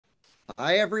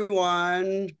Hi,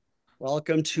 everyone.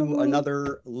 Welcome to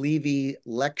another Levy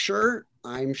lecture.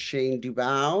 I'm Shane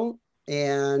Dubow,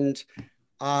 and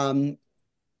um,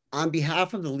 on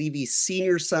behalf of the Levy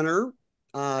Senior Center,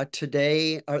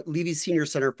 Levy Senior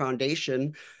Center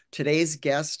Foundation, today's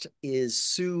guest is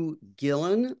Sue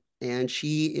Gillan, and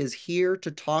she is here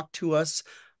to talk to us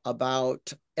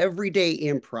about everyday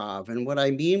improv. And what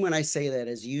I mean when I say that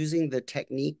is using the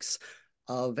techniques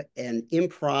of an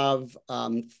improv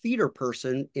theater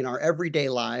person in our everyday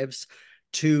lives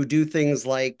to do things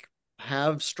like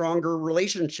have stronger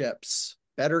relationships,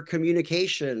 better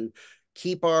communication,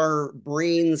 keep our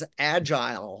brains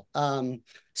agile.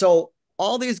 So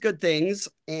all these good things.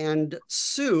 And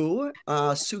Sue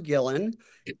Gillan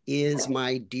is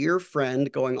my dear friend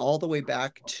going all the way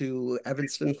back to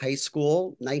Evanston High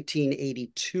School,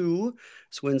 1982.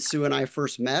 It's when Sue and I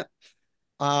first met.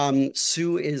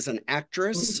 Sue is an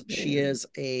actress. She is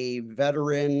a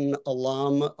veteran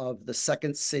alum of the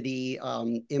Second City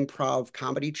improv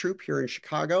comedy troupe here in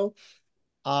Chicago.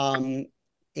 Um,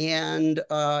 and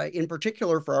in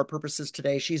particular, for our purposes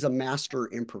today, she's a master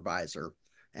improviser.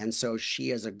 And so she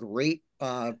is a great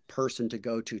person to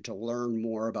go to learn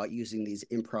more about using these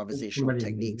improvisational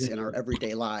techniques in our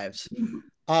everyday lives.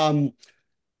 Um,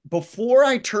 Before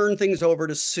I turn things over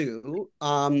to Sue,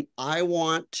 I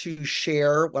want to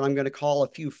share what I'm going to call a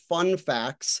few fun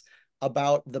facts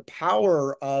about the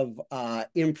power of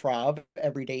improv,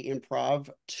 everyday improv,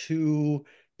 to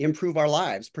improve our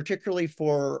lives, particularly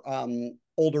for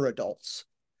older adults.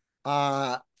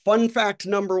 Fun fact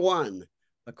number one,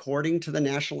 according to the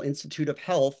National Institute of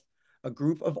Health, a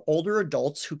group of older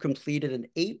adults who completed an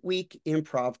 8-week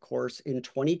improv course in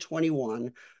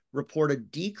 2021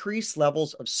 reported decreased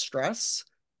levels of stress,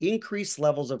 increased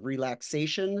levels of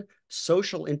relaxation,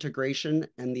 social integration,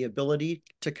 and the ability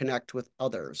to connect with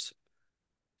others.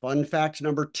 Fun fact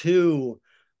number two,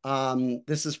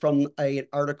 this is from an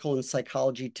article in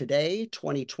Psychology Today,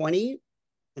 2020.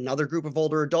 Another group of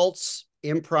older adults,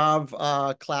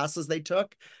 improv classes they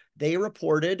took, they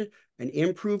reported an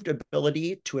improved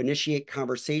ability to initiate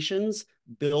conversations,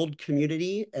 build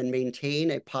community, and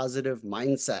maintain a positive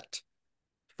mindset.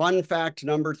 Fun fact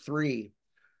number three,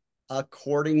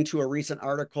 according to a recent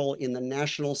article in the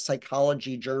National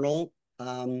Psychology Journal,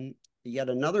 yet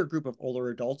another group of older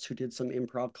adults who did some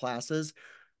improv classes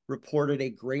reported a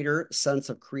greater sense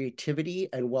of creativity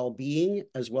and well-being,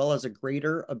 as well as a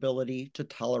greater ability to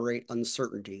tolerate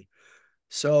uncertainty.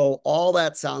 So all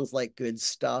that sounds like good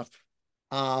stuff.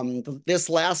 This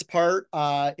last part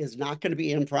is not going to be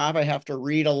improv. I have to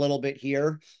read a little bit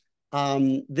here.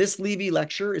 This Levy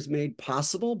lecture is made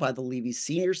possible by the Levy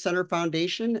Senior Center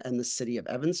Foundation and the City of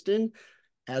Evanston.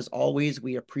 As always,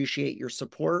 we appreciate your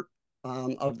support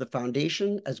of the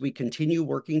foundation as we continue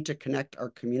working to connect our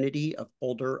community of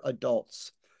older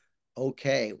adults.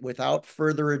 Okay, without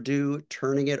further ado,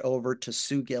 turning it over to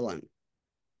Sue Gillan.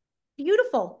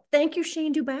 Beautiful. Thank you,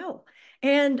 Shane Dubow.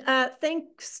 And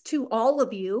thanks to all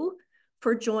of you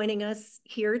for joining us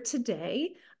here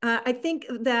today. I think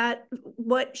that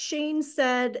what Shane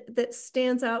said that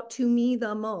stands out to me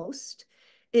the most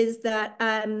is that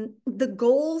the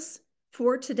goals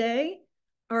for today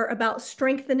are about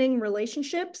strengthening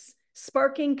relationships,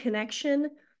 sparking connection,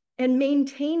 and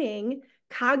maintaining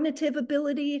cognitive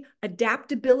ability,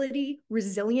 adaptability,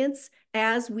 resilience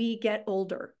as we get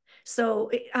older. So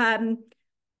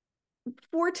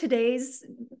for today's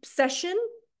session,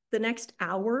 the next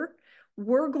hour,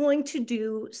 we're going to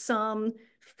do some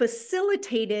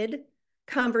facilitated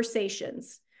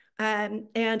conversations. And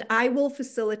I will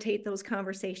facilitate those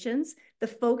conversations. The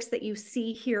folks that you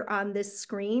see here on this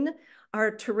screen are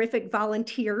terrific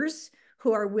volunteers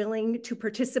who are willing to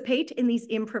participate in these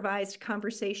improvised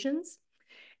conversations.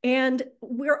 And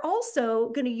we're also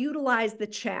going to utilize the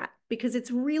chat because it's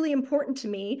really important to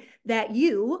me that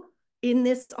you in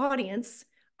this audience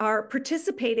are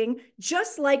participating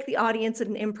just like the audience at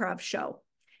an improv show.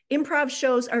 Improv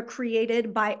shows are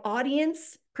created by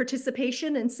audience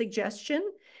participation and suggestion,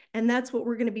 and that's what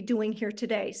we're going to be doing here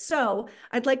today. So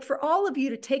I'd like for all of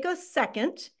you to take a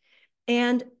second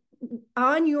and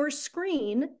on your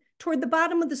screen, toward the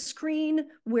bottom of the screen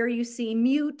where you see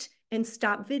mute and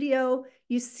stop video,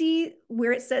 you see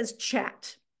where it says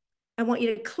chat. I want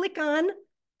you to click on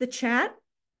the chat,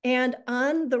 and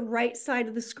on the right side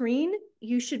of the screen,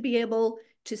 you should be able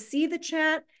to see the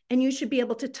chat, and you should be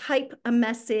able to type a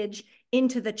message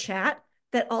into the chat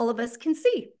that all of us can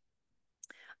see.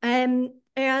 And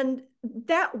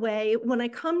that way, when I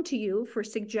come to you for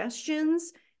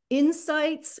suggestions,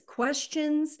 insights,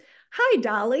 questions, hi,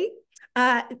 Dolly,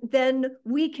 then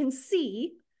we can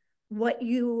see what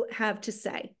you have to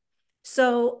say.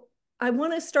 So I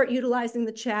want to start utilizing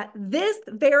the chat this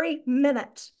very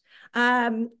minute.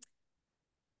 How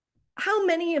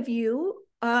many of you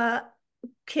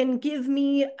can give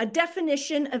me a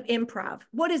definition of improv?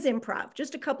 What is improv?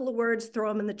 Just a couple of words, throw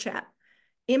them in the chat.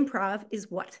 Improv is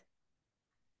what?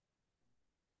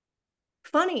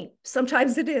 Funny.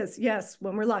 Sometimes it is. Yes,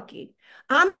 when we're lucky.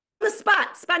 On the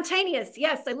spot, spontaneous.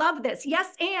 Yes, I love this.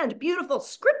 Yes, and beautiful,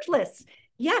 scriptless.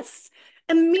 Yes.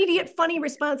 Immediate funny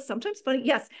response. Sometimes funny.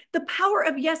 Yes. The power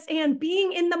of yes and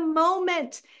being in the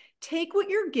moment. Take what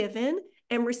you're given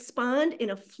and respond in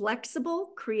a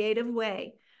flexible, creative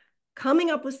way. Coming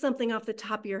up with something off the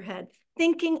top of your head.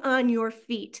 Thinking on your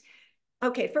feet.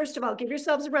 Okay, first of all, give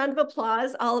yourselves a round of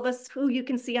applause. All of us who you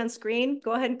can see on screen,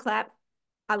 go ahead and clap.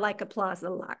 I like applause a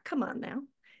lot. Come on now.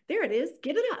 There it is.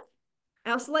 Give it up.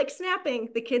 I also like snapping.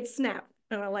 The kids snap.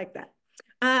 And I like that.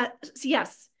 So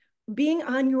yes, being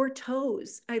on your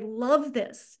toes. I love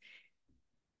this.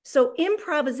 So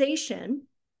improvisation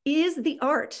is the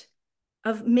art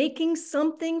of making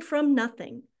something from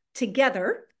nothing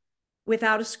together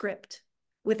without a script,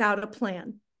 without a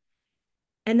plan.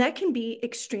 And that can be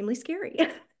extremely scary.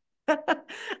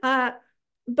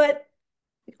 But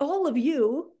all of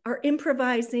you are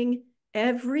improvising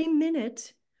every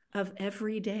minute of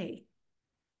every day.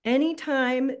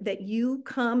 Anytime that you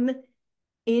come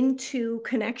into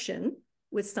connection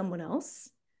with someone else,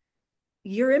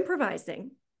 you're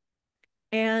improvising.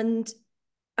 And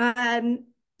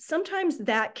sometimes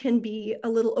that can be a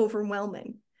little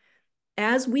overwhelming.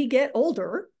 As we get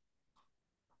older,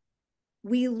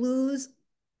 we lose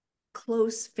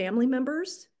close family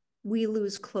members, we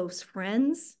lose close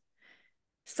friends.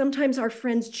 Sometimes our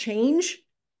friends change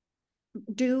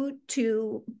due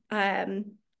to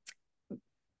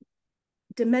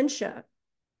dementia,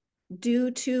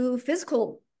 due to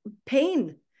physical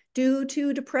pain, due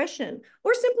to depression,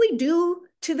 or simply due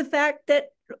to the fact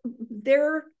that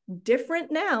they're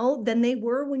different now than they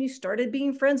were when you started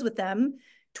being friends with them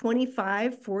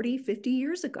 25, 40, 50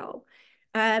 years ago.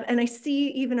 And I see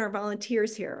even our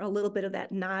volunteers here, a little bit of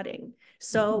that nodding.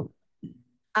 So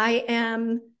I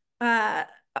am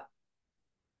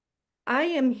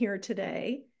here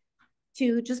today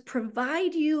to just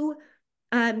provide you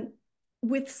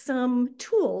with some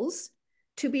tools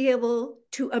to be able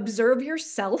to observe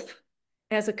yourself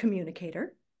as a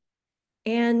communicator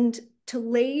and to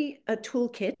lay a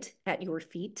toolkit at your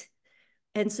feet.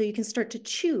 And so you can start to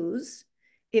choose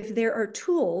if there are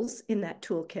tools in that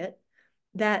toolkit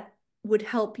that would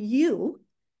help you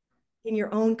in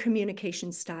your own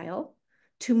communication style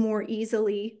to more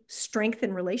easily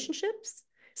strengthen relationships,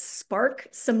 spark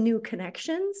some new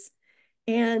connections,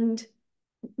 and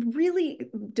really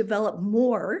develop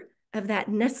more of that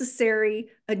necessary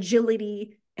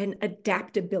agility and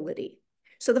adaptability.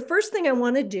 So the first thing I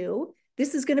want to do,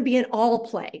 this is going to be an all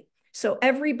play. So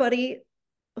everybody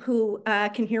who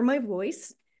can hear my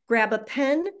voice, grab a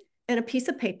pen and a piece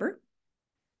of paper,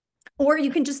 or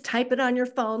you can just type it on your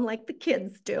phone like the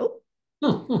kids do.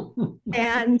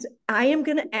 And I am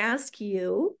going to ask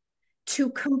you to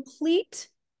complete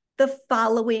the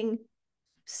following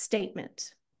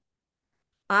statement.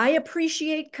 I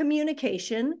appreciate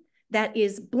communication that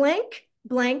is blank,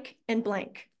 blank, and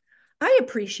blank. I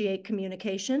appreciate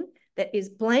communication that is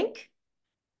blank,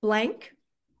 blank,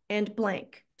 and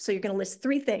blank. So you're going to list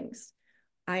three things.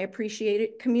 I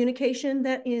appreciate communication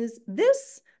that is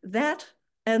this, that,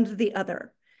 and the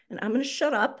other. And I'm going to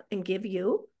shut up and give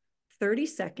you 30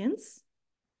 seconds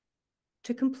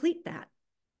to complete that.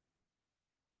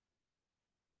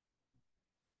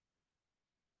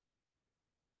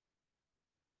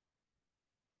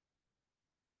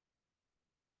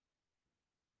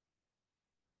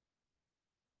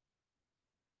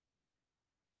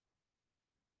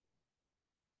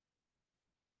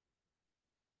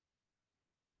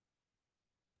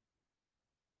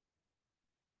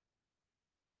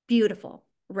 Beautiful.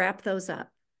 Wrap those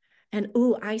up. And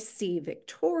oh, I see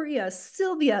Victoria,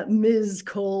 Sylvia, Ms.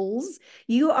 Coles.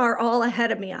 You are all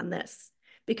ahead of me on this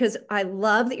because I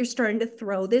love that you're starting to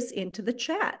throw this into the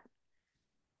chat.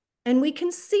 And we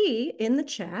can see in the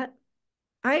chat,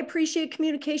 I appreciate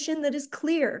communication that is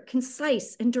clear,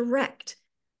 concise, and direct.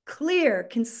 Clear,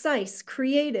 concise,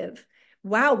 creative.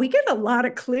 Wow, we get a lot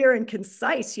of clear and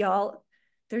concise, y'all.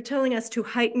 They're telling us to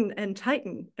heighten and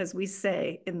tighten, as we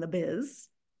say in the biz.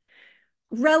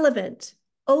 Relevant,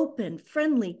 open,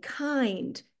 friendly,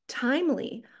 kind,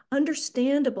 timely,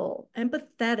 understandable,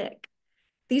 empathetic.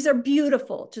 These are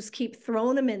beautiful. Just keep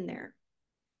throwing them in there.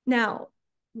 Now,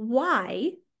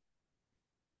 why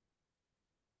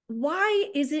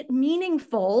is it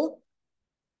meaningful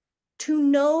to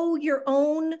know your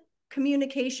own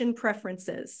communication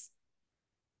preferences?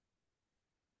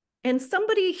 And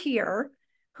somebody here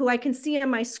who I can see on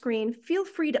my screen, feel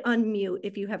free to unmute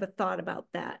if you have a thought about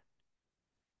that.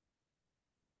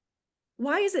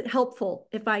 Why is it helpful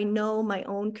if I know my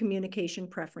own communication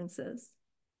preferences?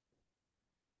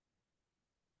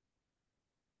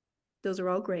 Those are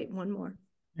all great. One more.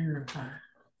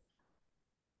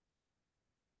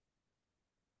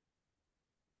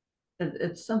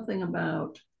 It's something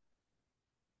about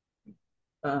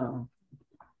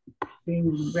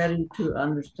being ready to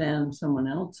understand someone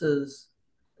else's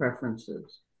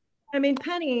preferences. I mean,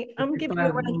 Penny, I'm giving you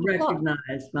a round of applause.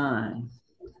 Recognize mine.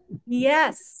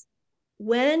 Yes.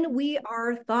 When we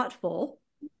are thoughtful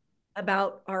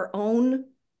about our own,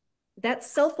 that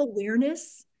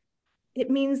self-awareness, it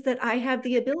means that I have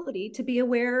the ability to be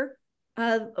aware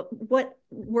of what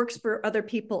works for other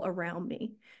people around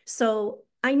me. So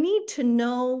I need to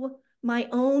know my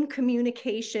own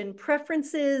communication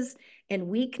preferences and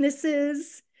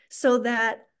weaknesses so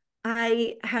that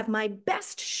I have my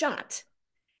best shot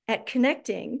at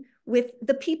connecting with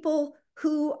the people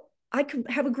who I could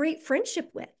have a great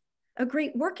friendship with, a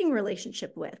great working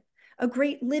relationship with, a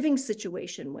great living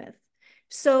situation with.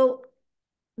 So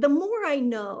the more I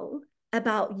know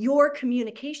about your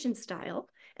communication style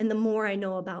and the more I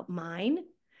know about mine,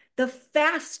 the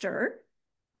faster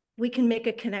we can make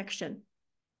a connection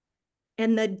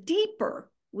and the deeper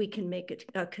we can make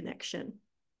a connection.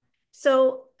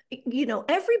 So, you know,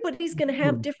 everybody's going to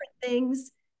have different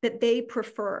things that they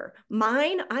prefer.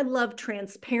 Mine, I love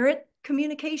transparent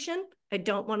communication. I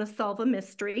don't want to solve a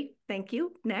mystery. Thank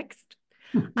you. Next.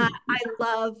 I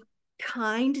love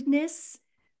kindness.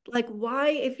 Like, why,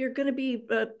 if you're going to be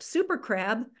a super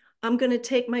crab, I'm going to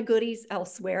take my goodies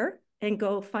elsewhere and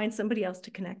go find somebody else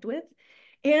to connect with.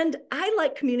 And I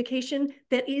like communication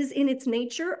that is in its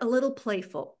nature a little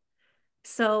playful.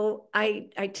 So I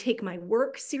take my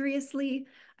work seriously,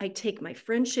 I take my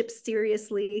friendships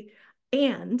seriously,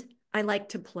 and I like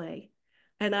to play.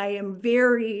 And I am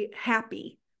very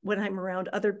happy when I'm around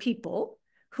other people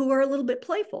who are a little bit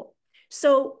playful.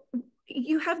 So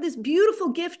you have this beautiful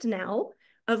gift now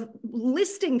of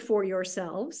listing for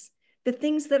yourselves the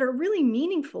things that are really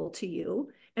meaningful to you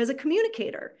as a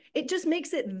communicator. It just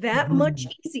makes it that much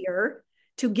easier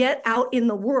to get out in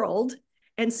the world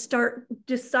and start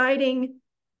deciding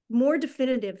more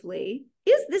definitively,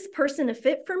 is this person a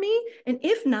fit for me? And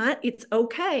if not, it's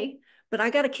okay, but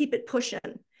I got to keep it pushing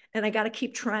and I got to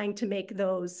keep trying to make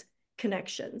those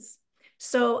connections.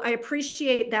 So I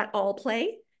appreciate that all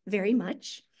play very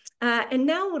much. And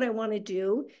now what I want to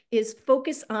do is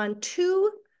focus on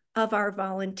two of our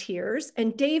volunteers,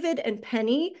 and David and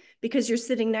Penny, because you're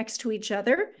sitting next to each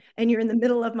other and you're in the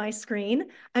middle of my screen,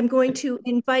 I'm going to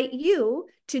invite you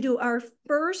to do our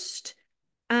first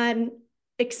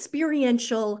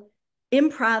experiential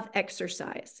improv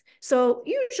exercise. So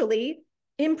usually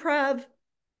improv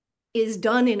is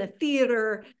done in a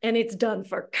theater and it's done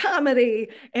for comedy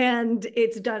and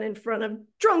it's done in front of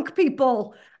drunk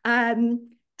people.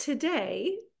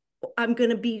 Today, I'm going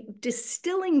to be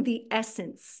distilling the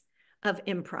essence of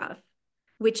improv,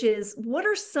 which is what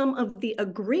are some of the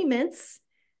agreements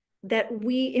that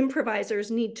we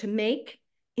improvisers need to make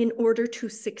in order to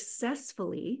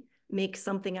successfully make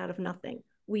something out of nothing.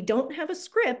 We don't have a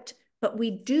script, but we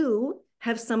do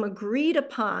have some agreed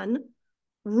upon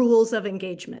rules of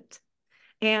engagement.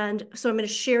 And so I'm going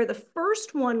to share the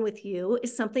first one with you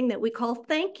is something that we call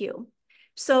thank you.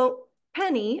 So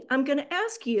Penny, I'm going to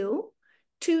ask you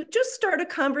to just start a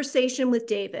conversation with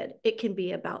David. It can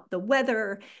be about the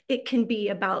weather. It can be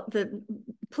about the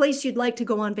place you'd like to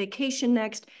go on vacation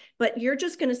next, but you're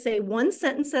just going to say one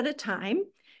sentence at a time.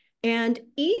 And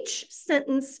each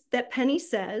sentence that Penny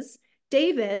says,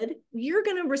 David, you're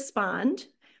going to respond,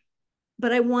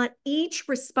 but I want each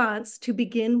response to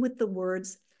begin with the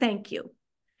words, thank you.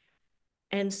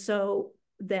 And so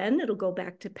then it'll go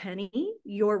back to Penny.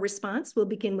 Your response will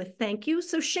begin with thank you.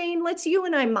 So Shane, let's you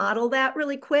and I model that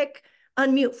really quick.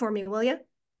 Unmute for me, will you?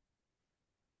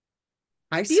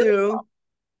 Hi, Beautiful. Sue.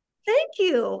 Thank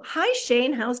you. Hi,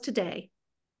 Shane. How's today?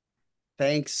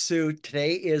 Thanks, Sue.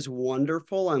 Today is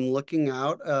wonderful. I'm looking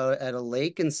out at a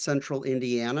lake in central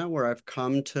Indiana where I've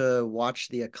come to watch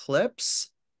the eclipse.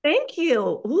 Thank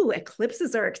you. Ooh,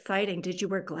 eclipses are exciting. Did you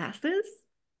wear glasses?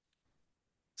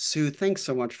 Sue, thanks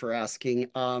so much for asking.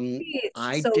 Please.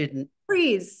 I So didn't.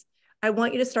 please, I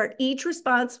want you to start each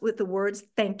response with the words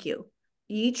thank you.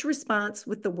 Each response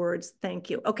with the words thank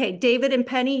you. Okay, David and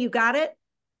Penny, you got it?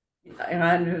 I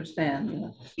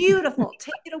understand. Beautiful.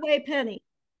 Take it away, Penny.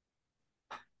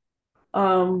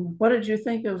 What did you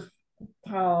think of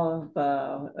how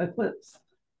the eclipse?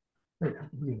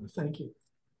 Thank you.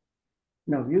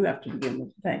 No, you have to begin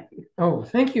with thank you. Oh,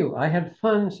 thank you. I had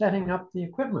fun setting up the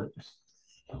equipment.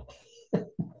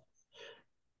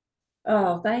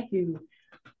 Oh, thank you.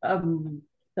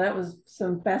 That was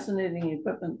some fascinating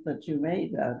equipment that you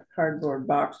made, a cardboard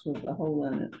box with a hole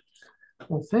in it.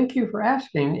 Well, thank you for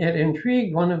asking. It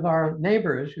intrigued one of our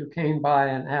neighbors who came by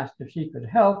and asked if she could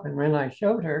help. And when I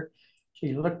showed her,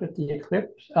 she looked at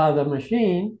the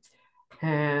machine,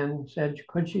 and said,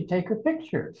 could she take a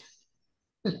picture?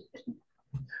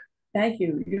 Thank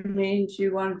you. You mean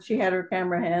she had her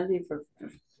camera handy for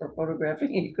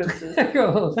photographing eclipses?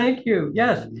 Oh, thank you.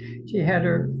 Yes, she had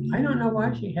her, I don't know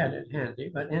why she had it handy,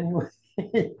 but anyway,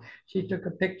 she took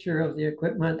a picture of the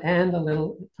equipment and the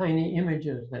little tiny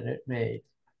images that it made.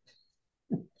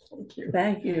 Thank you.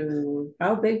 Thank you.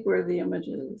 How big were the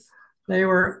images? They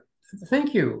were,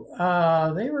 thank you.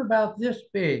 They were about this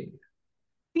big.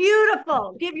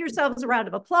 Beautiful. Give yourselves a round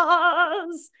of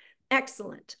applause.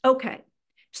 Excellent. Okay.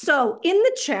 So in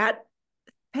the chat,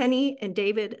 Penny and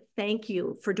David, thank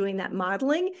you for doing that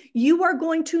modeling. You are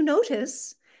going to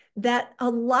notice that a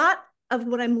lot of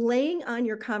what I'm laying on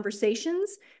your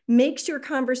conversations makes your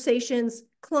conversations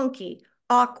clunky,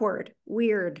 awkward,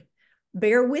 weird.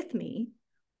 Bear with me.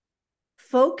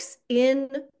 Folks in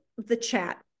the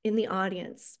chat, in the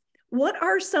audience, what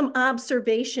are some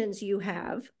observations you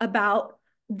have about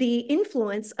the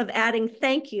influence of adding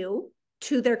thank you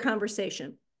to their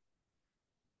conversation?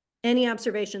 Any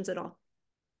observations at all?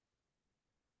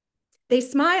 They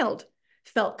smiled,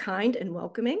 felt kind and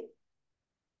welcoming.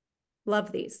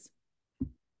 Love these.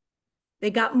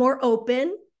 They got more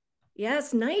open.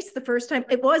 Yes, nice the first time.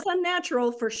 It was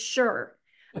unnatural for sure.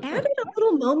 Added a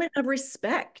little moment of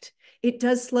respect. It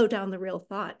does slow down the real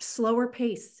thought, slower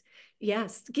pace.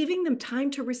 Yes, giving them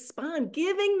time to respond,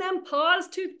 giving them pause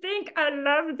to think. I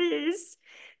love these.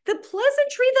 The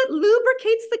pleasantry that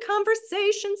lubricates the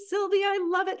conversation, Sylvia, I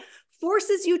love it.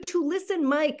 Forces you to listen,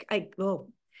 Mike.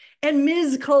 And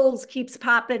Ms. Coles keeps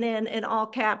popping in all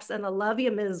caps, and I love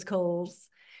you, Ms. Coles.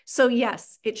 So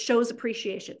yes, it shows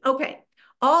appreciation. Okay,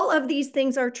 all of these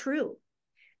things are true.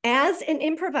 As an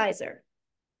improviser,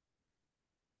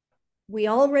 we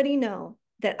already know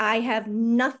that I have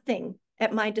nothing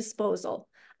at my disposal.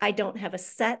 I don't have a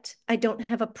set. I don't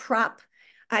have a prop.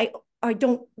 I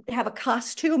don't have a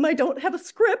costume. I don't have a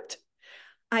script.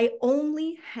 I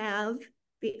only have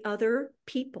the other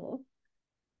people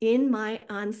in my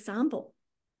ensemble.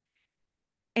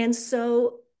 And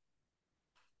so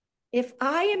if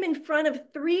I am in front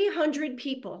of 300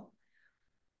 people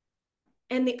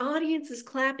and the audience is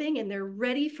clapping and they're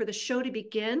ready for the show to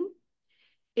begin,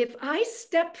 if I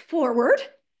step forward,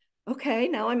 okay,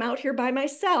 now I'm out here by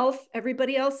myself.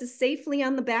 Everybody else is safely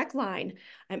on the back line.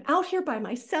 I'm out here by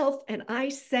myself and I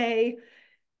say,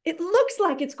 it looks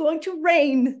like it's going to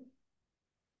rain.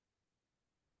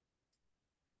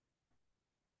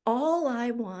 All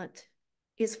I want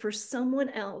is for someone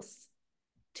else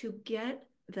to get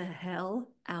the hell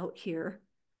out here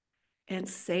and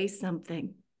say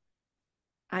something.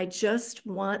 I just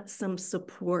want some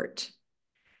support.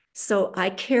 So I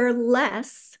care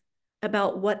less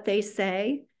about what they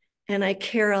say, and I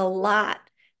care a lot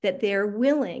that they're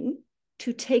willing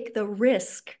to take the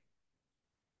risk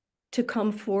to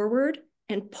come forward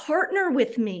and partner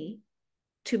with me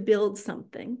to build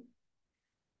something.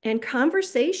 And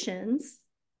conversations,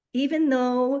 even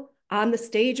though on the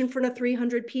stage in front of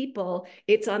 300 people,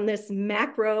 it's on this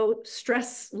macro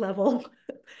stress level,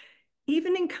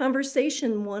 even in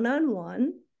conversation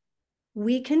one-on-one,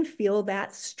 we can feel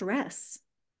that stress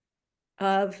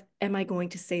of, am I going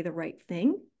to say the right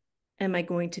thing? Am I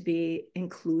going to be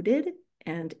included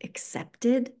and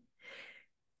accepted?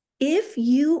 If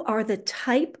you are the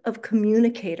type of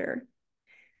communicator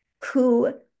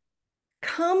who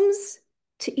comes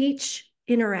to each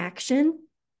interaction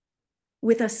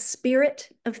with a spirit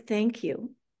of thank you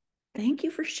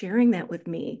for sharing that with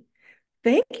me.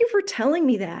 Thank you for telling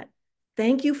me that.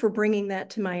 Thank you for bringing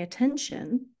that to my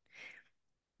attention.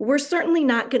 We're certainly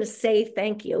not going to say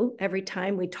thank you every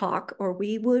time we talk, or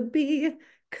we would be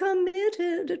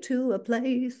committed to a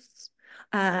place.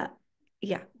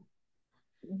 Yeah,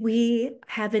 we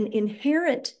have an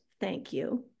inherent thank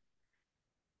you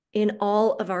in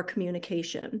all of our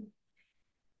communication.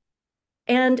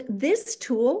 And this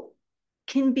tool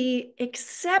can be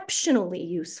exceptionally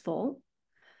useful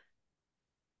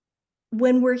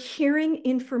when we're hearing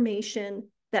information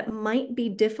that might be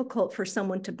difficult for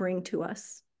someone to bring to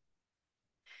us.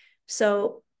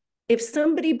 So if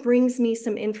somebody brings me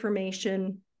some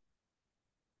information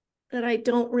that I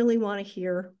don't really want to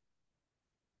hear,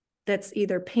 that's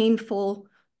either painful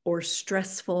or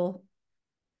stressful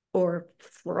or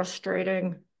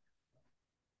frustrating,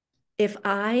 if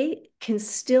I can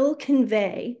still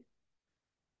convey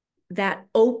that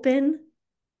open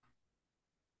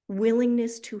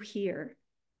willingness to hear,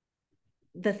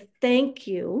 the thank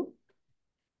you,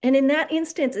 and in that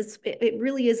instance, it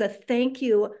really is a thank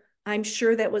you. I'm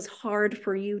sure that was hard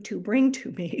for you to bring to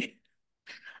me.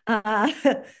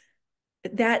 That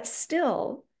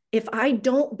still, if I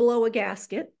don't blow a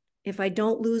gasket, if I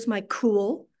don't lose my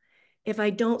cool, if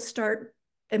I don't start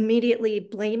immediately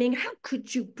blaming, how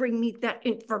could you bring me that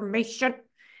information?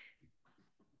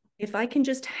 If I can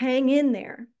just hang in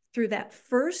there through that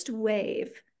first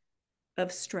wave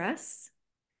of stress,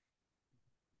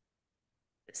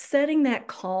 setting that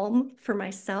calm for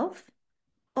myself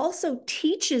also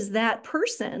teaches that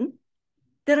person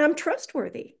that I'm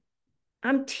trustworthy.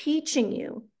 I'm teaching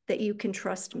you that you can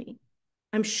trust me.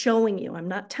 I'm showing you, I'm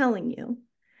not telling you.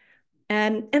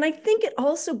 And I think it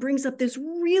also brings up this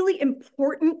really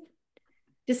important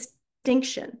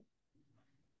distinction.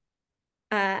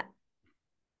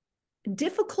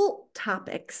 Difficult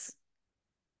topics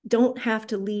don't have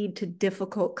to lead to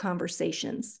difficult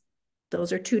conversations.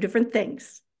 Those are two different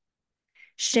things.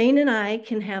 Shane and I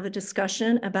can have a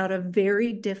discussion about a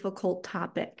very difficult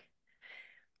topic.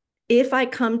 If I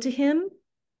come to him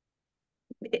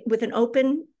with an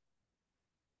open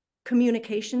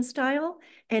communication style,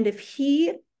 and if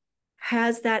he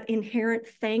has that inherent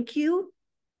thank you,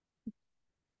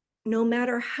 no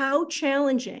matter how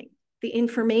challenging the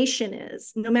information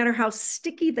is, no matter how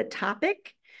sticky the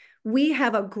topic, we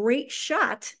have a great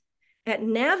shot at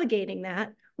navigating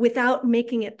that without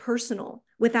making it personal,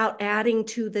 without adding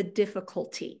to the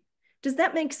difficulty. Does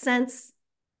that make sense?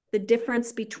 The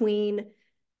difference between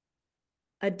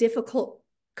a difficult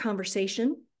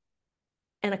conversation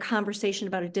and a conversation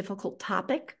about a difficult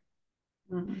topic?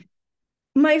 Mm-hmm.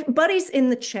 My buddies in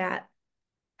the chat,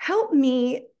 help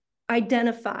me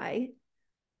identify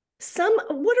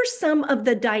what are some of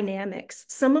the dynamics,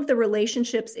 some of the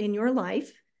relationships in your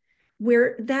life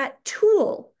where that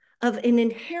tool of an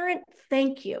inherent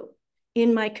thank you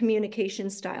in my communication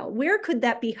style, where could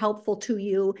that be helpful to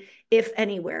you, if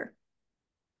anywhere?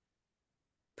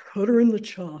 Put her in the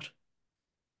chat.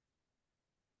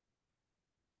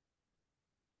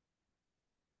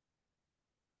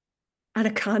 On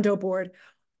a condo board.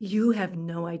 You have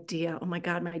no idea. Oh my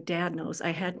God, my dad knows.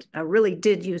 I really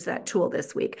did use that tool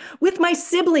this week with my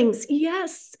siblings.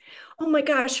 Yes. Oh my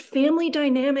gosh, family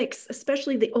dynamics,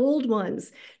 especially the old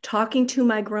ones, talking to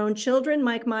my grown children,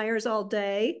 Mike Myers all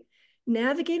day,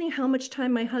 navigating how much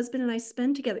time my husband and I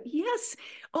spend together. Yes,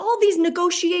 all these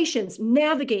negotiations,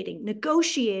 navigating,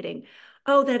 negotiating.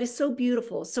 Oh, that is so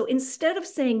beautiful. So instead of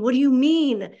saying, what do you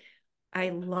mean? I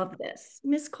love this.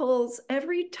 Miss Coles,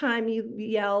 every time you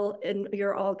yell in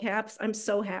your all caps, I'm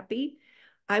so happy.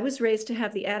 I was raised to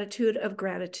have the attitude of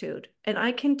gratitude, and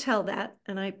I can tell that,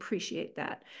 and I appreciate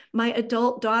that. My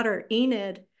adult daughter,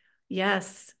 Enid,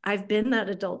 yes, I've been that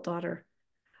adult daughter.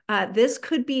 This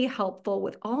could be helpful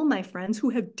with all my friends who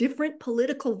have different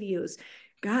political views.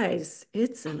 Guys,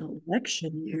 it's an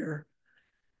election year.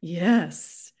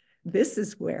 Yes, this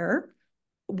is where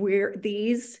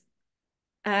these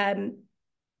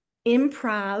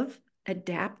improv,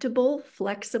 adaptable,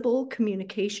 flexible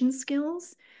communication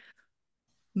skills,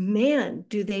 man,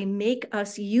 do they make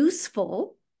us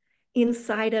useful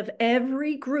inside of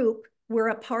every group we're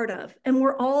a part of. And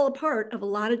we're all a part of a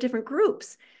lot of different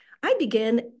groups. I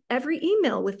begin every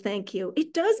email with thank you.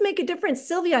 It does make a difference.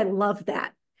 Sylvia, I love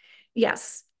that.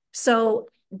 Yes. So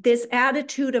this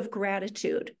attitude of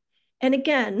gratitude. And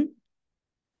again,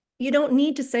 you don't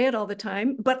need to say it all the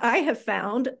time, but I have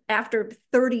found after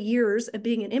 30 years of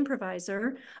being an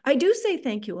improviser, I do say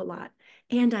thank you a lot,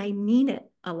 and I mean it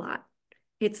a lot.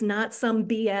 It's not some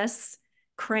BS,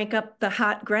 crank up the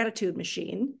hot gratitude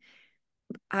machine.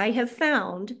 I have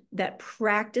found that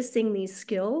practicing these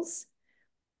skills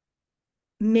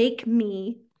make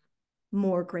me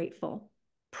more grateful.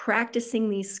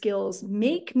 Practicing these skills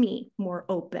make me more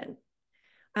open.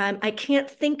 I can't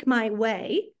think my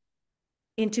way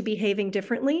into behaving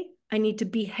differently. I need to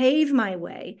behave my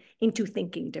way into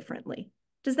thinking differently.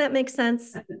 Does that make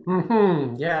sense?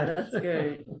 Mm-hmm. Yeah, that's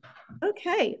good.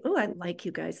 Okay. Oh, I like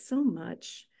you guys so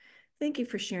much. Thank you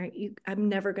for sharing. I'm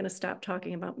never going to stop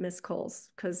talking about Miss Coles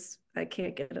because I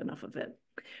can't get enough of it.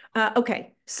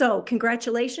 Okay, so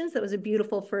congratulations. That was a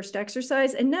beautiful first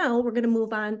exercise. And now we're going to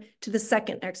move on to the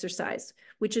second exercise,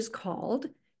 which is called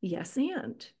Yes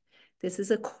and. This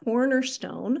is a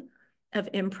cornerstone of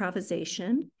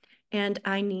improvisation. And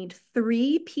I need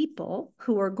 3 people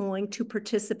who are going to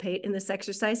participate in this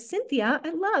exercise. Cynthia, I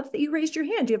love that you raised your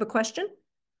hand. Do you have a question?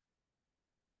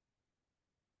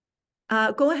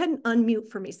 Go ahead and unmute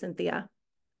for me, Cynthia.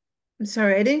 I'm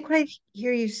sorry, I didn't quite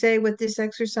hear you say what this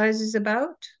exercise is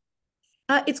about.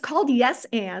 It's called Yes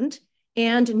and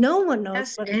no one knows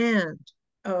Yes, what it is. and.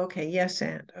 Oh, okay. Yes,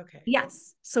 and. Okay.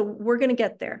 Yes. So we're going to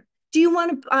get there. Do you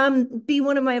want to be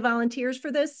one of my volunteers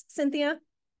for this, Cynthia?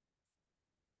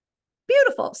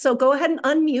 Beautiful. So go ahead and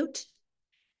unmute.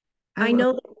 I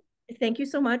know. Thank you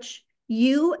so much.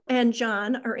 You and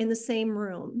John are in the same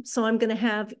room. So I'm going to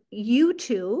have you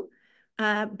two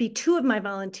be two of my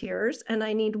volunteers, and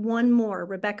I need one more.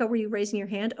 Rebecca, were you raising your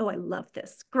hand? Oh, I love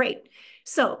this. Great.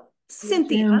 So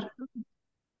Cynthia. Yes,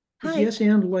 is Hi. yes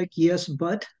and like yes,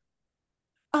 but,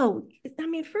 Oh, I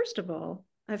mean, first of all,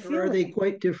 I or feel are like they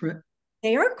quite different?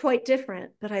 they are quite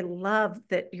different, but I love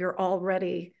that you're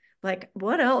already like,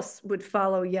 what else would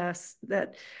follow yes?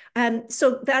 That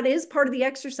so that is part of the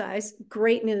exercise.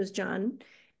 Great news, John.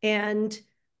 And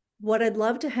what I'd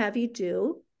love to have you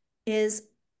do is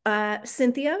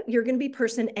Cynthia, you're going to be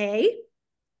person A.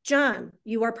 John,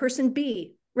 you are person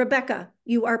B. Rebecca,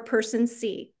 you are person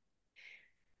C.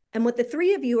 And what the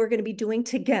three of you are going to be doing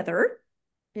together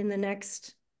in the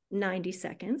next 90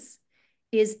 seconds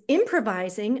is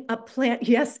improvising a plant.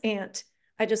 Yes, Aunt.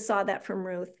 I just saw that from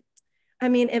Ruth. I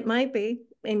mean, it might be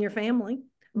in your family,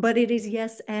 but it is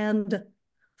yes and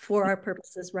for our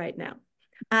purposes right now.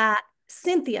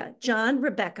 Cynthia, John,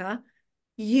 Rebecca,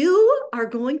 you are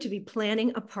going to be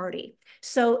planning a party.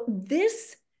 So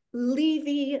this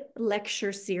Levy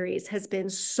lecture series has been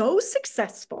so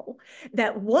successful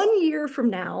that 1 year from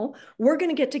now, we're going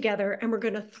to get together and we're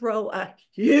going to throw a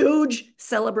huge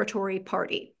celebratory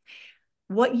party.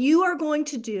 What you are going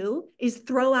to do is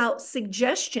throw out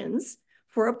suggestions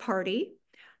for a party.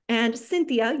 And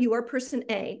Cynthia, you are person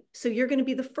A. So you're going to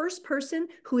be the first person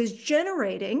who is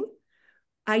generating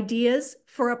ideas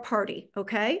for a party,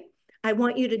 okay? I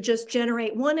want you to just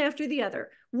generate one after the other.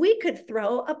 We could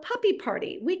throw a puppy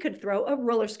party. We could throw a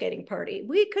roller skating party.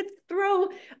 We could throw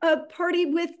a party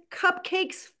with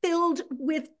cupcakes filled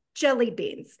with jelly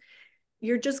beans.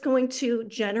 You're just going to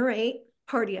generate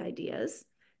party ideas.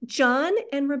 John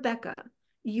and Rebecca,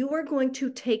 you are going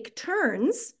to take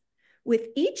turns with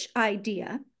each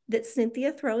idea that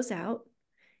Cynthia throws out.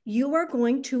 You are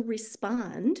going to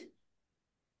respond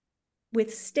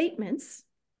with statements,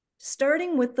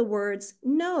 starting with the words,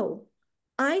 no,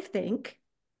 I think,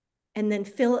 and then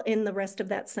fill in the rest of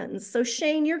that sentence. So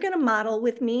Shane, you're going to model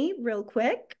with me real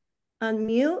quick.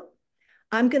 Unmute.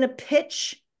 I'm going to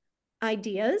pitch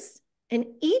ideas, and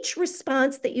each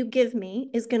response that you give me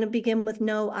is going to begin with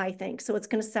no, I think. So it's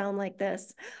going to sound like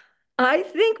this. I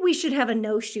think we should have a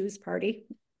no shoes party.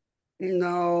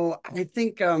 No, I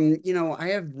think I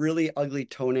have really ugly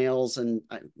toenails and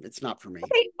it's not for me.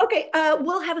 Okay.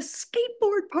 We'll have a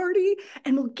skateboard party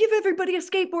and we'll give everybody a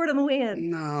skateboard on the way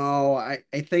in. No,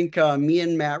 I think me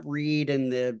and Matt Reed in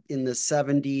the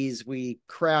 70s, we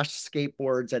crashed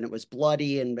skateboards and it was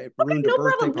bloody and it ruined a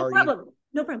birthday party.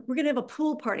 No problem. We're gonna have a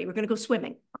pool party. We're gonna go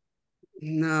swimming.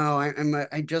 No,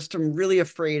 I'm really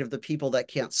afraid of the people that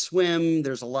can't swim.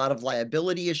 There's a lot of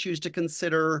liability issues to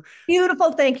consider.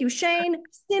 Beautiful. Thank you, Shane.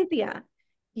 Cynthia,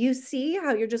 you see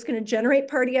how you're just going to generate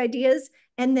party ideas,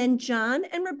 and then John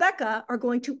and Rebecca are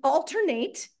going to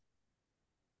alternate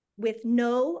with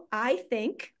no, I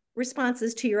think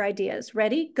responses to your ideas.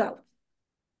 Ready? Go.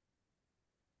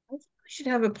 I think we should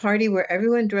have a party where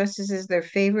everyone dresses as their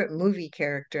favorite movie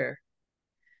character.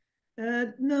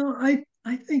 No,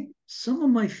 I think some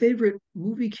of my favorite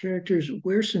movie characters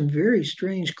wear some very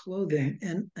strange clothing,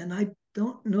 and I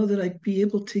don't know that I'd be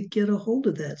able to get a hold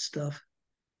of that stuff.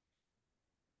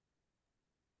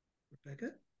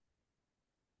 Rebecca?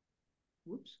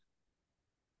 Whoops.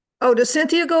 Oh, does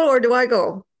Cynthia go or do I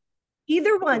go?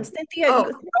 Either one. Cynthia, you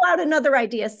throw out another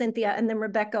idea, Cynthia, and then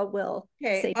Rebecca will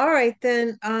say. All right,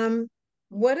 then.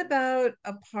 What about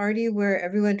a party where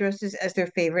everyone dresses as their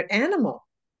favorite animal?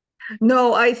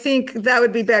 No, I think that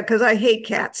would be bad because I hate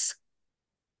cats.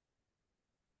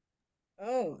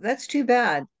 Oh, that's too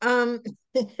bad. I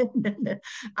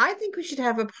think we should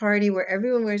have a party where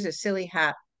everyone wears a silly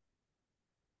hat.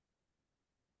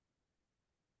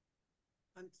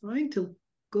 I'm trying to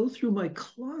go through my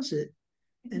closet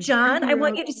and John, I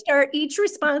want out... you to start each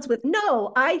response with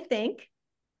no, I think.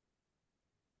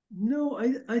 No,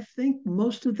 I think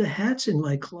most of the hats in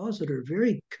my closet are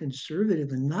very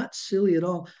conservative and not silly at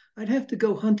all. I'd have to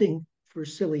go hunting for a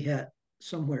silly hat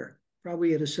somewhere,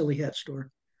 probably at a silly hat store.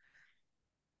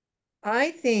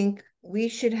 I think we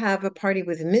should have a party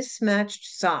with mismatched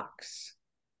socks.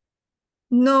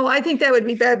 No, I think that would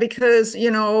be bad because,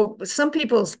 some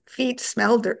people's feet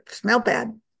smell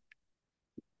bad.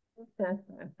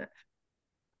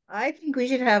 I think we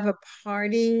should have a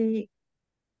party.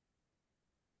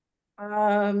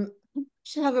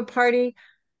 should have a party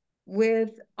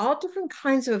with all different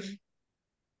kinds of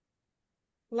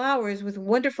flowers with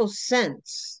wonderful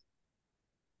scents.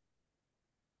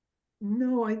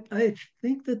 No, I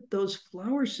think that those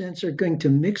flower scents are going to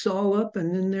mix all up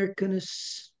and then they're going to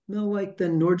smell like the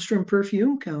Nordstrom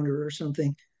perfume counter or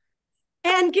something.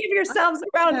 And give I yourselves a should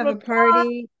round of have a applause.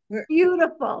 party where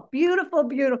Beautiful, beautiful,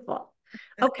 beautiful.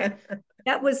 Okay,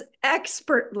 that was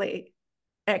expertly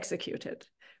executed.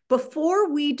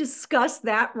 Before we discuss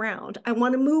that round, I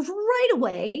want to move right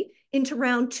away into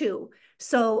round two.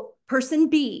 So person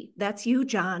B, that's you,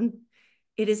 John.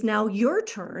 It is now your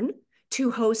turn to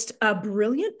host a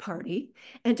brilliant party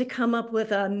and to come up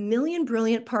with a million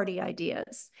brilliant party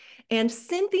ideas. And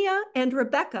Cynthia and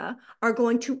Rebecca are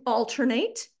going to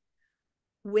alternate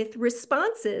with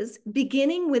responses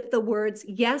beginning with the words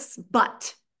yes,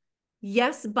 but.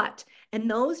 Yes, but. And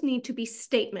those need to be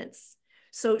statements.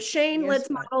 So Shane, yes, let's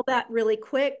but model that really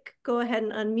quick. Go ahead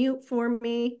and unmute for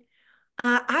me.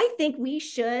 I think we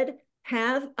should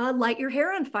have a light your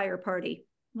hair on fire party.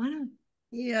 Why not?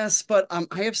 Yes, but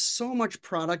I have so much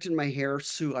product in my hair,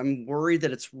 Sue. I'm worried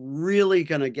that it's really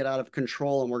going to get out of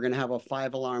control and we're going to have a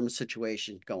 5 alarm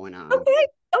situation going on. Okay,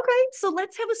 okay. So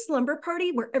let's have a slumber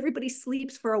party where everybody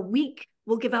sleeps for a week.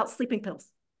 We'll give out sleeping pills.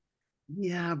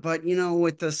 Yeah, but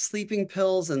with the sleeping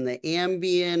pills and the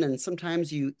Ambien, and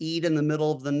sometimes you eat in the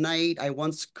middle of the night. I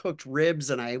once cooked ribs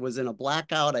and I was in a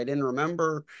blackout. I didn't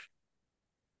remember.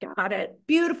 Got it.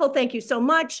 Beautiful. Thank you so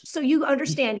much. So you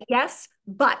understand, yes,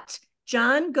 but.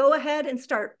 John, go ahead and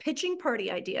start pitching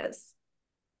party ideas.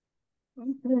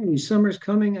 Okay, summer's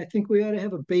coming. I think we ought to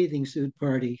have a bathing suit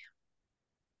party.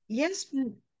 yes, but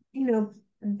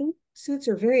these suits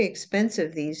are very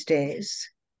expensive these days.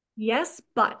 Yes,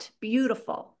 but.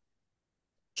 Beautiful.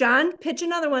 John, pitch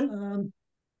another one.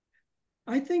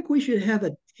 I think we should have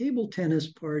a table tennis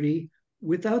party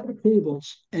without the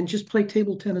tables and just play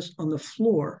table tennis on the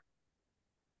floor.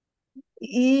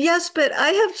 Yes, but I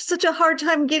have such a hard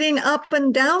time getting up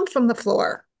and down from the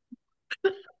floor.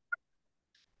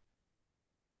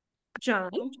 John.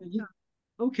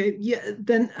 Okay, yeah,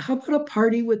 then how about a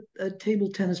party with a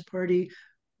table tennis party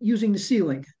using the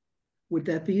ceiling? Would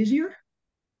that be easier?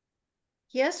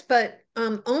 Yes, but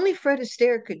only Fred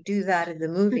Astaire could do that in the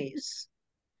movies.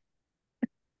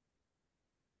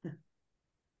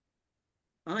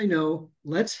 I know.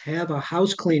 Let's have a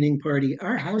house cleaning party.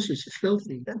 Our house is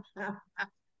filthy.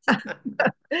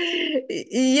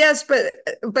 Yes,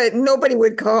 but nobody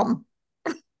would come.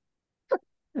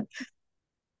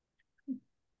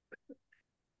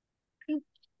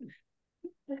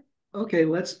 Okay,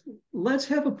 let's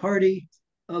have a party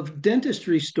of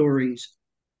dentistry stories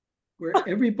where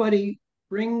everybody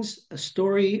brings a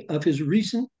story of his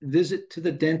recent visit to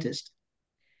the dentist.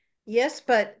 Yes,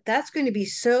 but that's going to be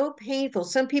so painful.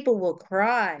 Some people will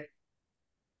cry.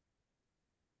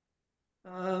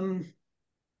 Um,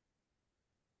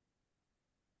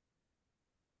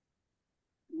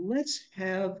 let's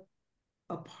have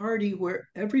a party where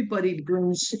everybody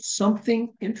brings something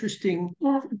interesting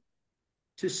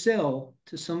to sell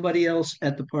to somebody else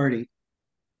at the party.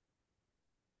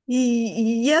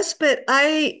 Yes, but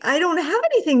I don't have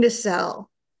anything to sell.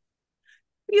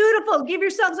 Beautiful. Give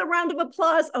yourselves a round of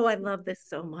applause. Oh, I love this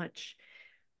so much.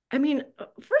 I mean,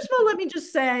 first of all, let me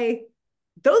just say,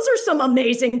 those are some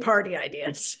amazing party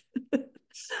ideas.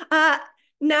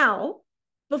 Now,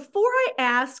 before I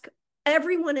ask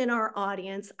everyone in our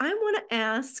audience, I want to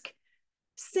ask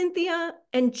Cynthia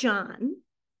and John,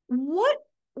 what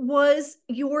was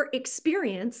your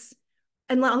experience?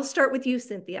 And I'll start with you,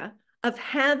 Cynthia, of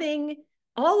having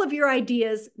all of your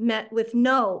ideas met with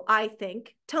no, I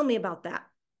think. Tell me about that.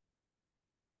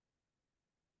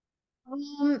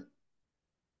 Um,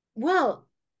 well,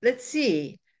 let's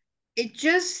see. It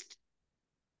just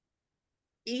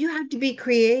you have to be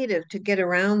creative to get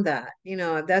around that.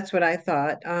 That's what I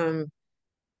thought.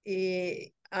 Eh,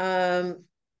 I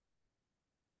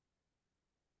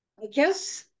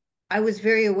guess I was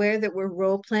very aware that we're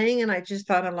role playing, and I just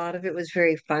thought a lot of it was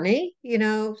very funny.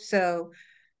 So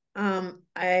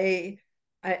I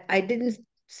I didn't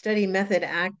study method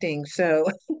acting, so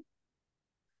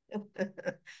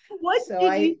What so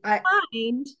did you I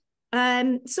find?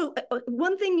 So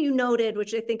one thing you noted,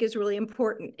 which I think is really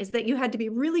important, is that you had to be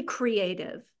really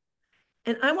creative.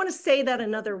 And I want to say that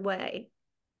another way.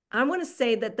 I want to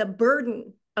say that the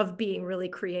burden of being really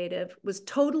creative was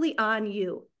totally on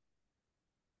you.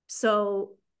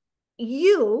 So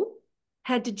you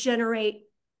had to generate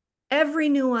every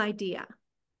new idea.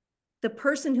 The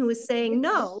person who was saying yes.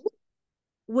 no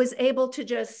was able to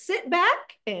just sit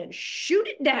back and shoot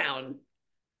it down.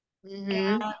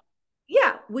 Hmm.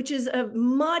 Yeah, which is a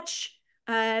much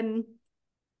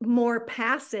more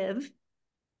passive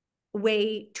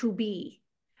way to be.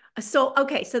 So,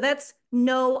 okay, so that's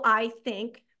no, I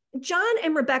think. John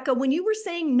and Rebecca, when you were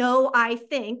saying no, I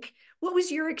think, what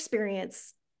was your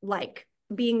experience like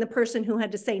being the person who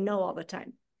had to say no all the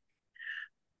time?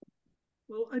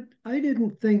 Well, I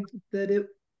didn't think that it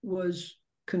was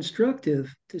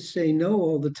constructive to say no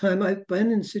all the time. I've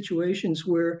been in situations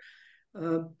where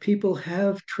people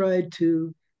have tried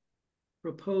to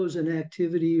propose an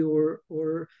activity or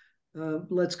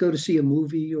let's go to see a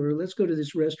movie or let's go to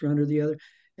this restaurant or the other.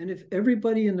 And if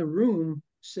everybody in the room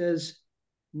says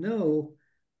no,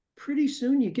 pretty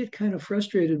soon you get kind of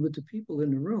frustrated with the people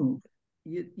in the room.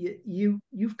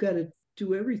 You've got to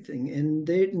do everything, and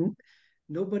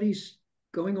nobody's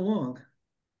going along.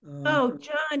 Oh,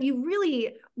 John, you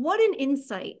really, what an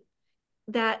insight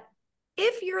that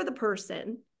if you're the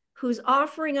person who's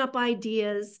offering up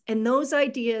ideas and those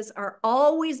ideas are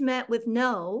always met with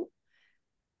no,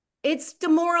 it's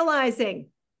demoralizing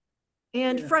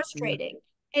and Yeah, frustrating.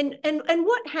 And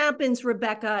what happens,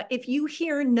 Rebecca, if you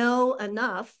hear no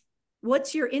enough?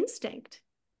 What's your instinct?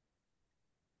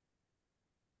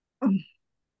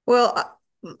 Well,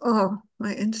 oh,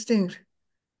 my instinct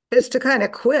is to kind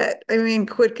of quit. I mean,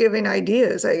 quit giving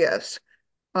ideas, I guess.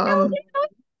 Um,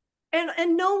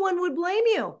 And no one would blame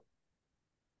you.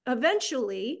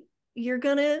 Eventually, you're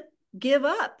gonna give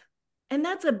up. And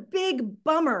that's a big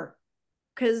bummer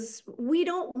because we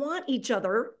don't want each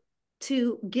other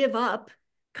to give up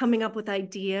coming up with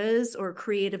ideas or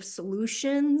creative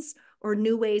solutions or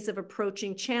new ways of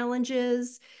approaching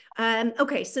challenges.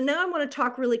 Okay, so now I want to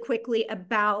talk really quickly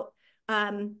about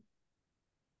the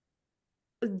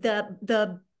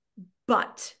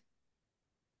but.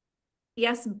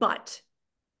 Yes, but.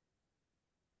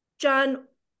 John,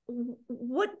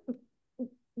 what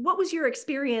was your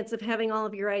experience of having all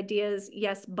of your ideas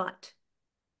yes, but?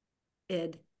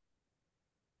 Id.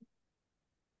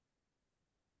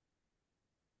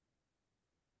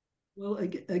 well,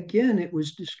 again, it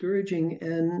was discouraging,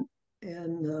 and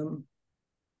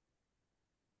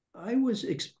I was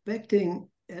expecting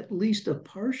at least a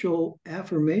partial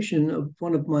affirmation of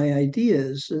one of my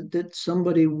ideas, that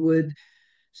somebody would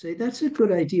say, that's a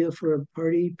good idea for a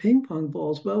party, ping pong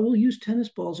balls. Well, we'll use tennis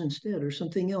balls instead or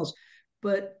something else.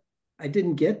 But I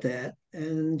didn't get that.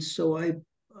 And so I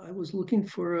was looking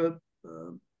for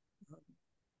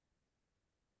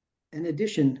an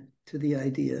addition to the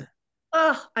idea.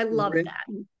 Oh, I love rather,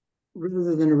 that.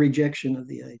 rather than a rejection of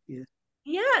the idea.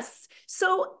 Yes.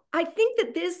 So I think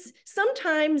that this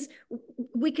sometimes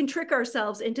we can trick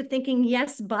ourselves into thinking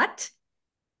yes, but.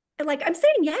 And like, I'm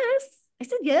saying yes. I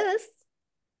said yes,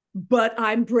 but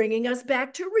I'm bringing us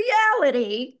back to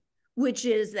reality, which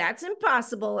is that's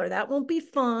impossible or that won't be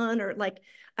fun or like,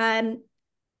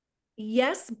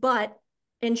 yes, but.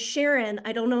 And Sharon,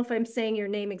 I don't know if I'm saying your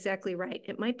name exactly right.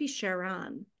 It might be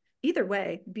Sharon. Either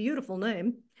way, beautiful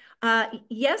name.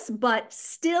 Yes, but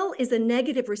still is a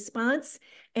negative response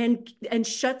and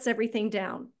shuts everything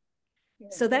down.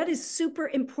 So that is super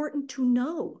important to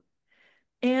know.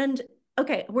 And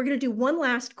okay, we're going to do one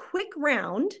last quick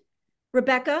round.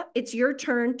 Rebecca, it's your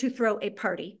turn to throw a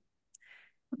party.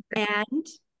 And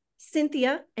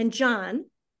Cynthia and John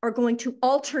are going to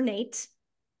alternate.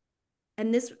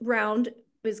 And this round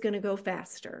is going to go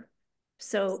faster.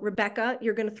 So Rebecca,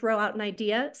 you're going to throw out an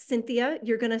idea. Cynthia,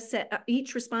 you're going to set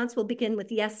each response will begin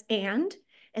with yes and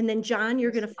then John,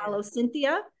 you're going to follow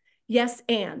Cynthia. Yes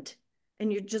and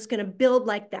you're just going to build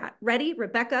like that. Ready?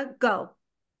 Rebecca, go.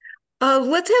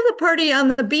 let's have the party on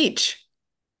the beach.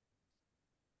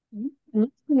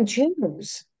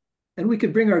 Chairs. And we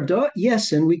could bring our dog.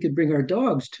 Yes, and we could bring our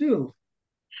dogs too.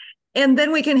 And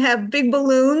then we can have big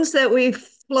balloons that we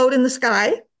float in the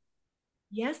sky.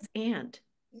 Yes and.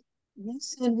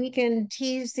 Yes, and we can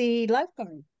tease the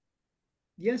lifeguard.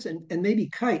 Yes, and maybe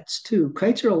kites too.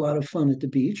 Kites are a lot of fun at the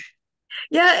beach.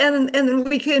 Yeah, and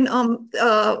we can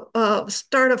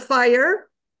start a fire.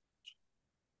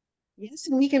 Yes,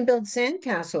 and we can build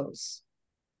sandcastles.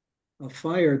 A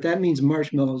fire, that means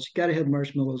marshmallows. You got to have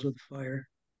marshmallows with a fire.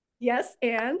 Yes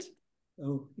and.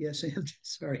 Oh, yes, and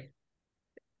sorry.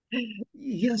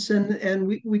 Yes, and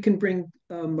we can bring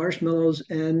marshmallows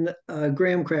and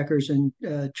graham crackers and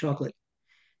chocolate.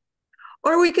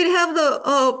 Or we could have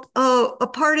a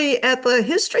party at the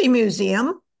History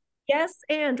Museum. Yes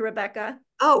and Rebecca.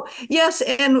 Oh, yes,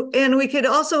 and we could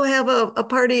also have a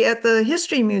party at the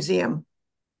History Museum.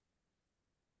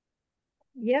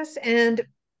 Yes, and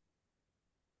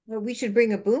we should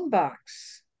bring a boombox.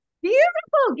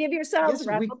 Beautiful. Give yourselves Yes, a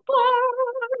round of applause.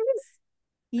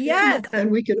 Yes.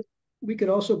 and we could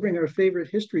also bring our favorite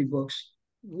history books,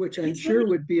 which I'm sure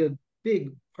would be a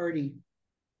big party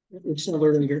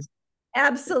accelerator.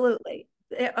 Absolutely.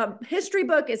 A history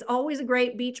book is always a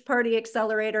great beach party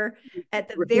accelerator. At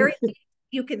the very least,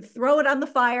 you can throw it on the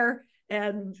fire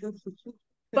and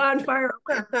bonfire.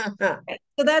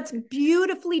 So that's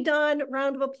beautifully done.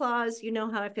 Round of applause. You know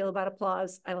how I feel about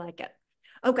applause. I like it.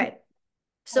 Okay.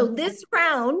 So this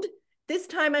round, this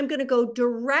time I'm going to go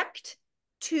direct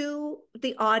to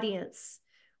the audience.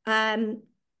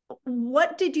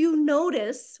 What did you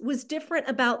notice was different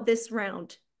about this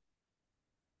round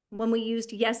when we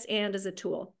used yes and as a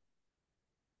tool?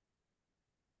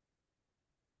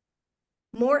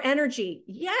 More energy.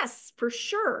 Yes, for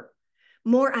sure.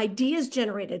 More ideas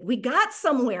generated. We got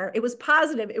somewhere. It was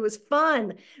positive. It was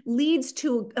fun. Leads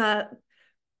to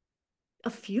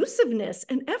effusiveness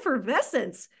and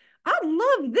effervescence. I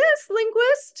love this,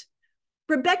 linguist.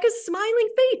 Rebecca's smiling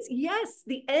face. Yes,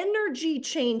 the energy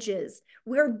changes.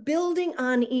 We're building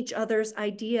on each other's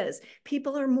ideas.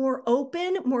 People are more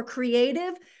open, more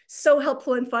creative, so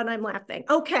helpful and fun. I'm laughing.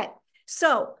 Okay,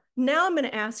 so now I'm going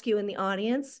to ask you in the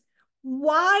audience,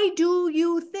 why do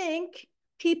you think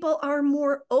people are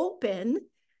more open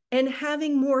and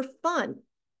having more fun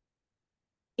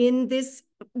in this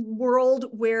world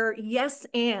where yes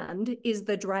and is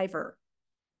the driver?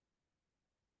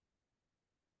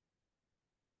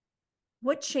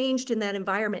 What changed in that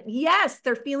environment? Yes,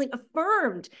 they're feeling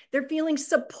affirmed. They're feeling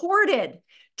supported.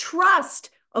 Trust.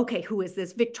 Okay, who is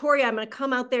this? Victoria, I'm going to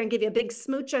come out there and give you a big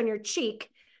smooch on your cheek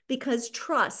because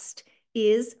trust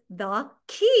is the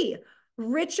key.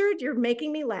 Richard, you're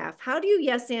making me laugh. How do you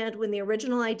yes and when the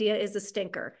original idea is a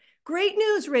stinker? Great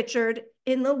news, Richard.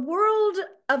 In the world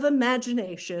of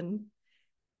imagination,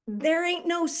 there ain't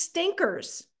no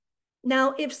stinkers.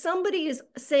 Now, if somebody is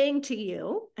saying to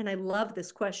you, and I love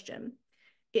this question,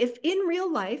 if in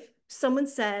real life someone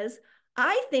says,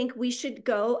 I think we should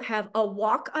go have a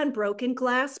walk on broken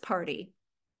glass party,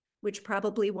 which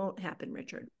probably won't happen,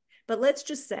 Richard, but let's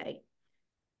just say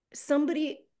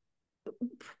somebody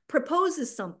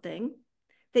proposes something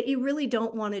that you really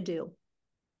don't want to do.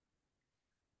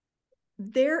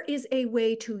 There is a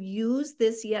way to use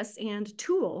this yes and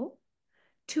tool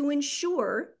to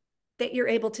ensure that you're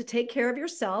able to take care of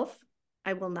yourself.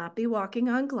 I will not be walking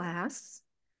on glass.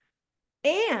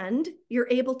 And you're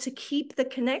able to keep the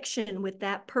connection with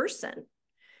that person.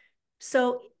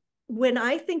 So when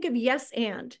I think of yes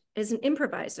and as an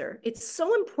improviser, it's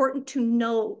so important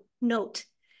to note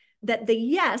that the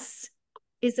yes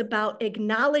is about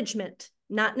acknowledgement,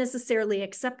 not necessarily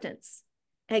acceptance.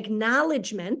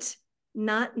 Acknowledgement,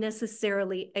 not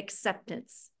necessarily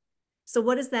acceptance. So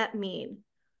what does that mean?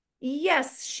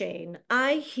 Yes, Shane,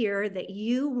 I hear that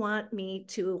you want me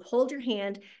to hold your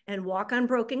hand and walk on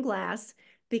broken glass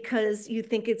because you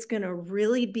think it's going to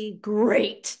really be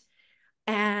great.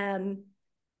 And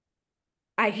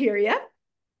I hear you.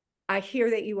 I hear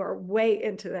that you are way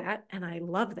into that, and I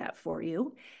love that for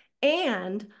you.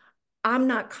 And I'm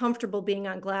not comfortable being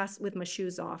on glass with my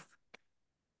shoes off.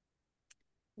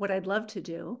 What I'd love to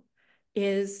do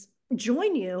is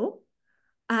join you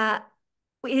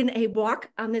in a walk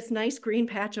on this nice green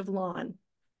patch of lawn.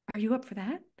 Are you up for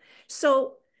that?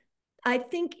 So I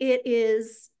think it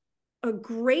is a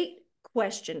great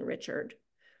question, Richard,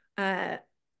 that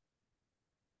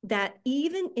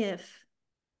even if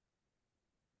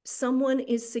someone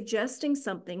is suggesting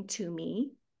something to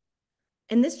me,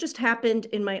 and this just happened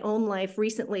in my own life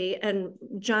recently, and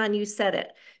John, you said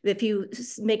it, if you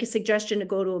make a suggestion to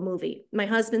go to a movie, my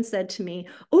husband said to me,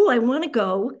 oh, I want to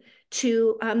go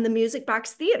to the Music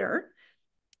Box Theater.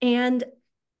 And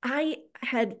I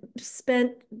had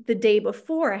spent the day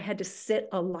before, I had to sit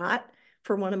a lot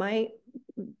for one of my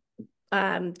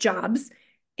jobs.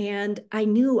 And I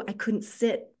knew I couldn't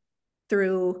sit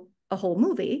through a whole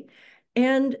movie.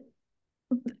 And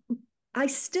I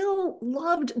still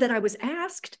loved that I was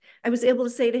asked. I was able to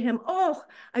say to him, oh,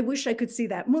 I wish I could see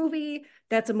that movie.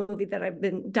 That's a movie that I've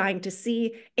been dying to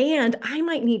see. And I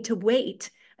might need to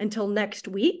wait until next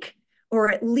week or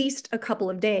at least a couple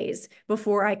of days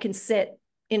before I can sit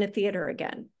in a theater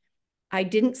again. I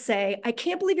didn't say, I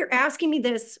can't believe you're asking me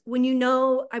this when you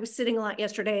know I was sitting a lot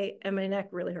yesterday and my neck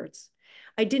really hurts.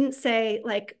 I didn't say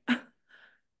like,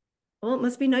 well, it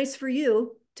must be nice for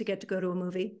you to get to go to a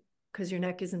movie because your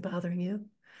neck isn't bothering you.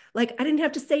 Like, I didn't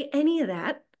have to say any of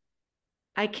that.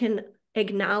 I can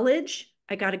acknowledge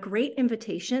I got a great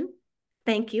invitation.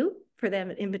 Thank you for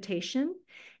that invitation.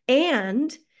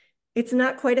 And it's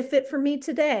not quite a fit for me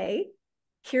today.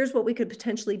 Here's what we could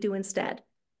potentially do instead.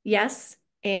 Yes,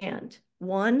 and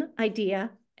one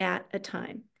idea at a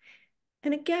time.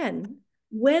 And again,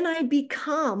 when I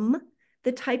become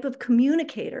the type of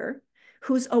communicator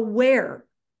who's aware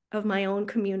of my own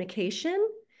communication,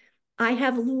 I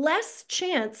have less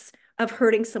chance of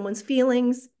hurting someone's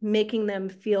feelings, making them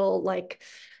feel like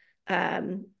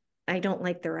I don't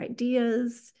like their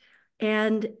ideas.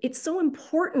 And it's so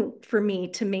important for me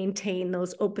to maintain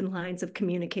those open lines of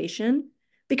communication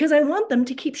because I want them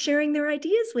to keep sharing their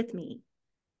ideas with me.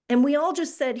 And we all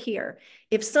just said here,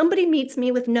 if somebody meets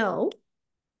me with no,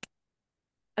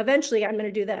 eventually I'm going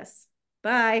to do this.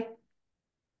 Bye.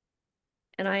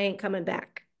 And I ain't coming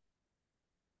back.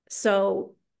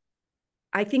 So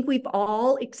I think we've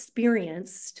all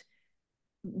experienced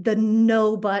the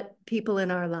no but people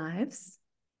in our lives.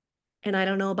 And I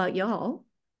don't know about y'all,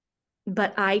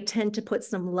 but I tend to put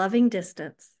some loving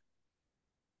distance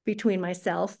between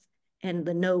myself and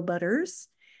the no butters,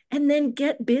 and then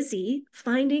get busy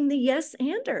finding the yes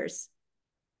anders.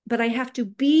 But I have to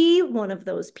be one of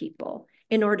those people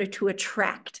in order to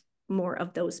attract more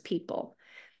of those people.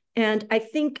 And I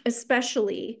think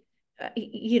especially,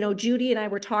 Judy and I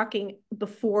were talking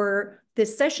before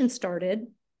this session started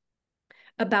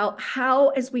about how,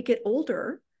 as we get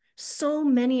older, so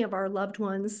many of our loved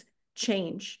ones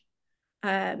change.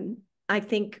 I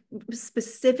think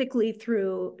specifically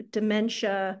through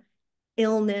dementia,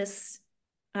 illness,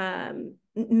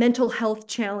 mental health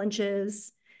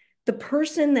challenges, the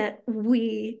person that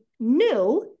we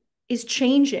knew is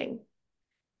changing.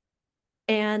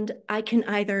 And I can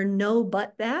either no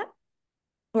but that,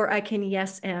 or I can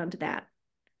yes and that.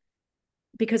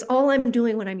 Because all I'm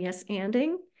doing when I'm yes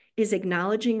anding is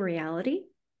acknowledging reality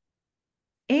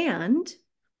and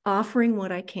offering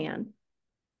what I can.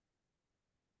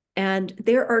 And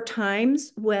there are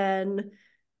times when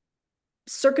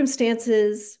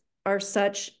circumstances are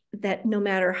such that no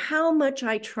matter how much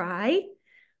I try,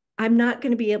 I'm not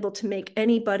going to be able to make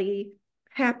anybody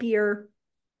happier,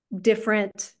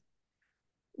 different.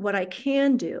 What I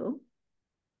can do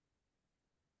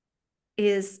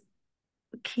is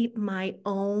keep my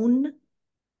own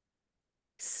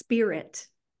spirit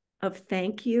of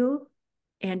thank you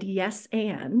and yes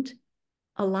and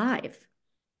alive.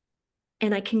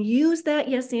 And I can use that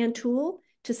yes and tool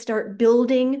to start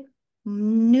building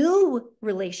new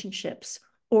relationships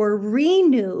or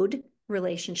renewed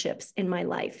relationships in my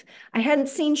life. I hadn't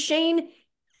seen Shane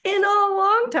in a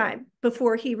long time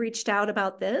before he reached out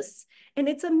about this. And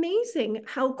it's amazing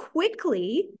how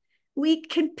quickly we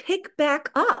can pick back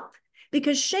up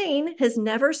because Shane has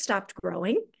never stopped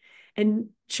growing and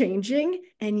changing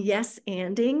and yes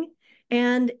anding.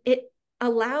 And it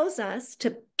allows us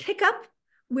to pick up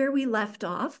where we left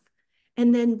off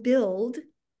and then build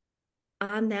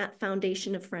on that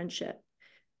foundation of friendship.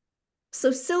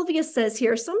 So Sylvia says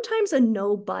here, sometimes a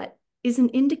no but is an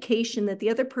indication that the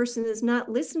other person is not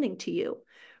listening to you.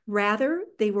 Rather,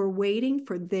 they were waiting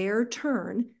for their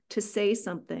turn to say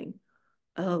something.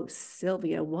 Oh,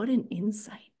 Sylvia, what an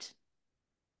insight.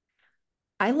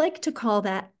 I like to call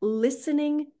that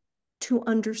listening to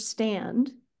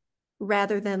understand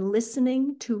rather than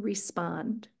listening to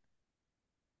respond.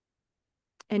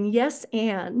 And yes,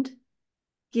 and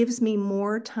gives me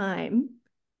more time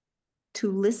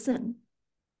to listen.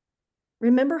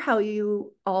 Remember how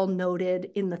you all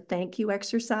noted in the thank you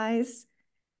exercise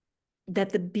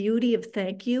that the beauty of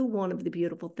thank you, one of the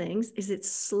beautiful things, is it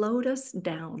slowed us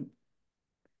down.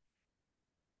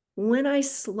 When I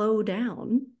slow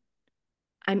down,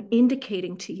 I'm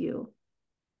indicating to you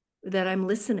that I'm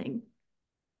listening.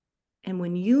 And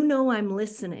when you know I'm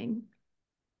listening,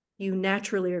 you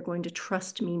naturally are going to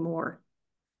trust me more.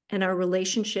 And our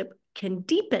relationship can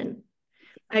deepen.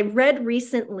 I read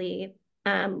recently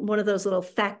one of those little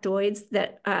factoids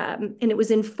that, and it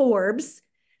was in Forbes,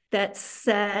 that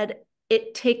said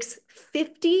it takes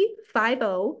 50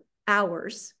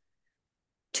 hours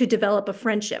to develop a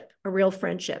friendship, a real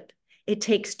friendship. It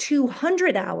takes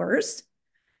 200 hours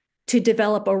to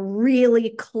develop a really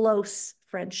close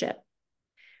friendship.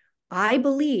 I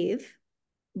believe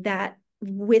that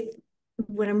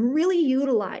when I'm really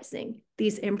utilizing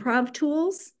these improv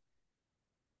tools,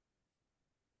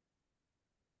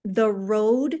 the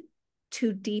road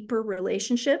to deeper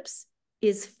relationships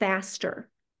is faster.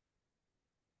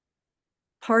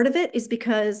 Part of it is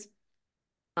because,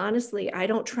 honestly, I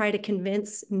don't try to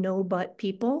convince no but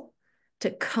people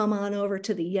to come on over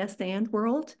to the yes and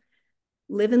world.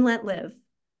 Live and let live.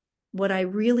 What I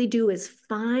really do is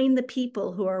find the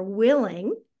people who are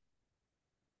willing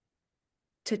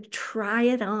to try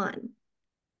it on,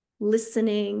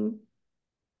 listening,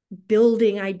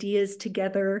 building ideas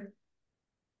together,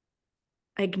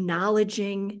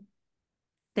 acknowledging,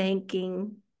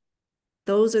 thanking.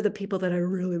 Those are the people that I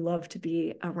really love to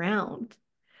be around.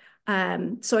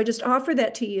 So I just offer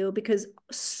that to you because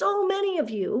so many of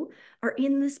you are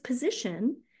in this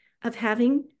position of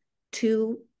having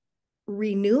to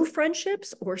renew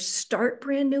friendships or start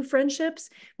brand new friendships.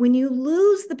 When you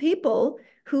lose the people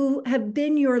who have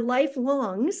been your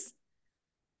lifelongs,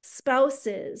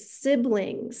 spouses,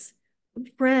 siblings,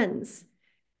 friends,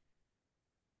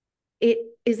 it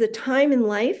is a time in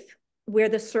life where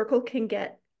the circle can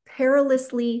get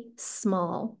perilously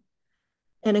small.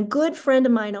 And a good friend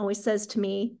of mine always says to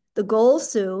me, the goal,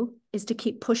 Sue, is to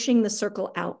keep pushing the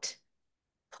circle out.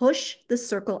 Push the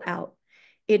circle out.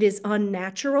 It is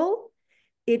unnatural.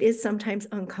 It is sometimes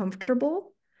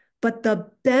uncomfortable, but the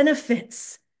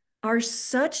benefits are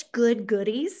such good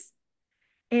goodies,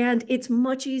 and it's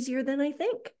much easier than I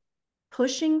think.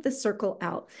 Pushing the circle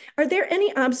out. Are there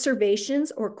any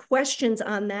observations or questions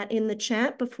on that in the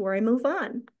chat before I move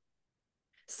on?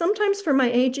 Sometimes for my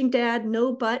aging dad,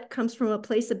 no but comes from a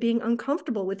place of being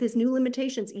uncomfortable with his new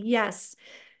limitations. Yes,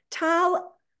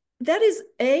 Tal, that is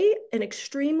an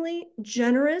extremely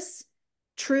generous,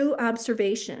 true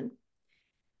observation.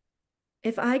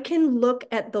 If I can look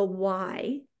at the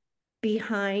why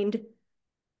behind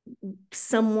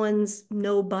someone's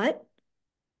no but,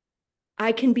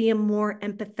 I can be a more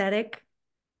empathetic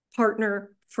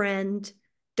partner, friend,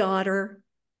 daughter.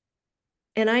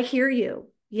 And I hear you.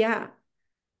 Yeah.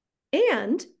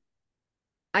 And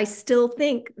I still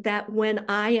think that when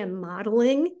I am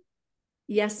modeling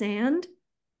yes and,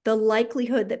 the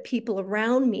likelihood that people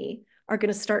around me are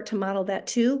going to start to model that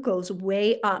too goes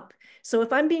way up. So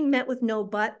if I'm being met with no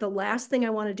but, the last thing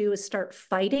I want to do is start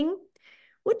fighting.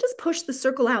 What does push the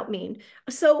circle out mean?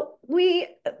 So we,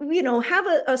 have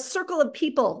a circle of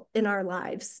people in our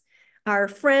lives, our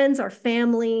friends, our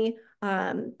family,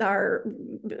 our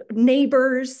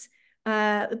neighbors,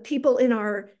 people in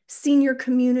our senior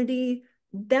community.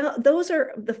 Those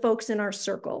are the folks in our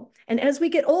circle. And as we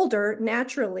get older,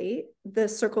 naturally, the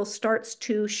circle starts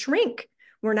to shrink.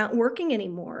 We're not working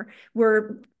anymore.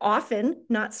 We're often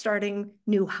not starting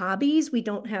new hobbies. We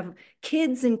don't have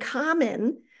kids in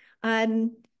common.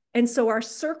 And so our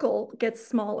circle gets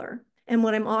smaller. And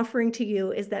what I'm offering to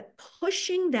you is that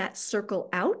pushing that circle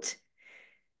out,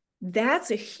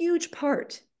 that's a huge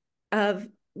part of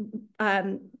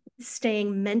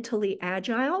staying mentally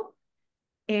agile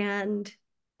and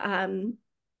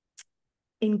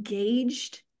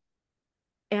engaged.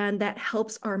 And that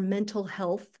helps our mental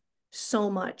health so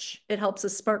much. It helps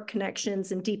us spark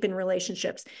connections and deepen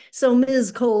relationships. So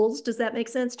Ms. Coles, does that make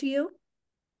sense to you?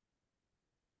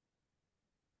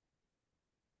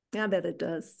 I bet it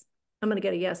does. I'm going to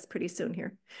get a yes pretty soon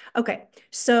here. Okay.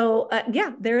 So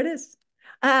yeah, there it is.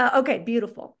 Okay,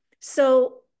 beautiful.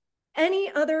 So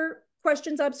any other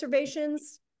questions,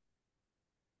 observations?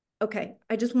 Okay,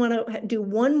 I just want to do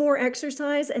one more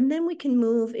exercise and then we can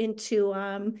move into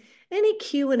any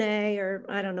Q&A, or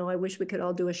I don't know, I wish we could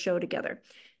all do a show together.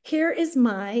 Here is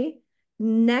my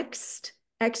next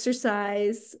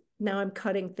exercise. Now I'm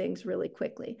cutting things really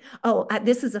quickly. Oh,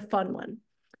 this is a fun one.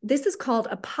 This is called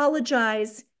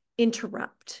Apologize,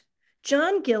 Interrupt.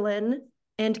 John Gillan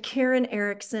and Karen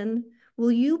Erickson,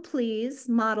 will you please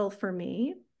model for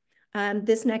me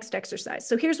this next exercise?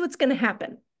 So here's what's going to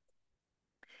happen.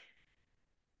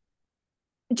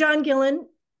 John Gillan,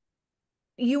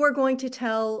 you are going to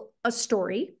tell a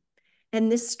story,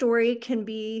 and this story can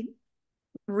be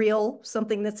real,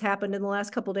 something that's happened in the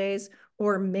last couple of days,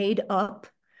 or made up.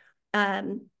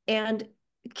 And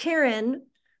Karen,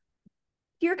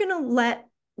 you're going to let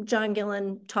John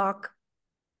Gillan talk,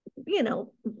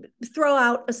 throw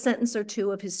out a sentence or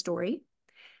two of his story,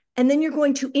 and then you're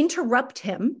going to interrupt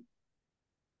him,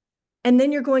 and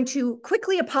then you're going to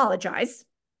quickly apologize.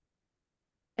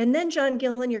 And then, John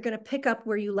Gillan, you're going to pick up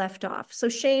where you left off. So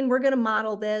Shane, we're going to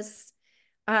model this.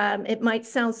 It might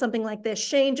sound something like this.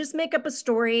 Shane, just make up a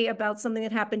story about something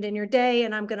that happened in your day,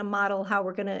 and I'm going to model how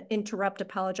we're going to interrupt,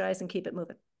 apologize, and keep it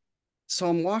moving. So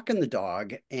I'm walking the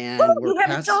dog, and you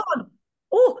have a dog.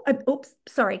 Oops,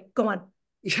 sorry. Go on.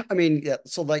 Yeah, I mean, yeah.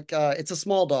 So it's a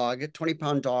small dog,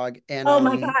 20-pound dog, and oh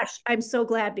my gosh, I'm so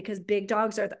glad because big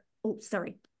dogs are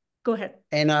sorry. Go ahead.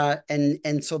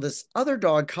 And so this other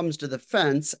dog comes to the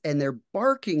fence and they're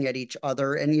barking at each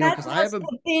other. And because I have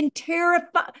been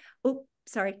terrified. Oh,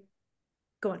 sorry.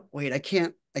 Go on. Wait, I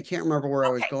can't remember where I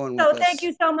was going with this. Thank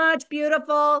you so much.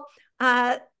 Beautiful.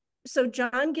 So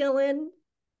John Gillan,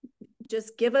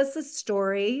 just give us a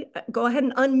story. Go ahead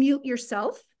and unmute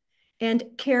yourself. And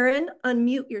Karen,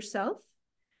 unmute yourself.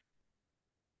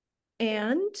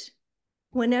 And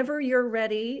whenever you're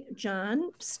ready, John,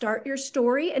 start your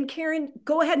story. And Karen,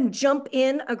 go ahead and jump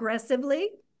in aggressively.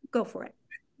 Go for it.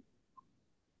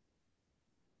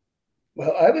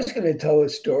 Well, I was going to tell a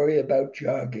story about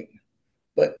jogging.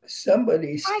 but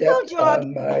somebody I go stepped jog.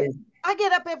 on my. I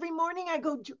get up every morning. I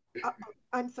go.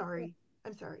 I'm sorry.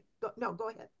 I'm sorry. No, go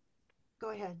ahead. Go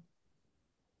ahead.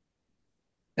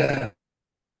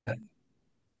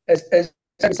 As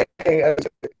I was saying, I was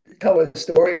tell a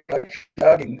story about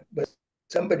jogging, but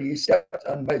somebody stepped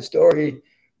on my story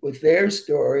with their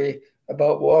story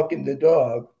about walking the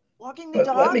dog. Walking the But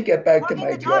let dog. me get back to Walking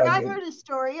my the dog. I've jogging. heard a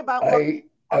story about what. I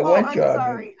Oh, went I'm jogging.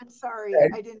 sorry. I'm sorry.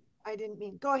 And, I didn't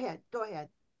mean. Go ahead. Go ahead.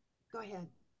 Go ahead.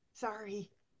 Sorry.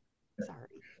 Sorry.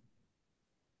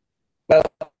 well,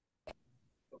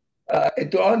 it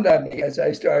dawned on me as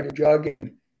I started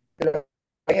jogging that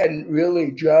I hadn't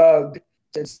really jogged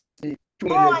since the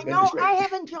Truman Oh, I know. I administration.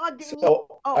 haven't jogged in. So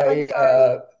Oh, I'm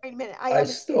sorry. Wait a minute. I I haven't.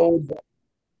 slowed.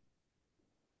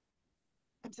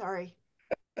 I'm sorry.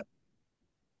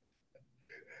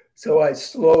 So I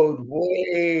slowed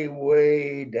way,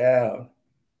 way down.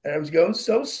 And I was going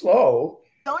so slow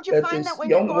Don't you that find that this when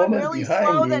you're young going woman really behind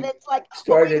slow that me it's like, oh, wait a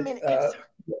started. minute. I'm sorry.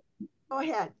 Go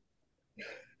ahead.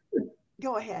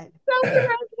 Go ahead. Go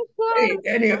ahead.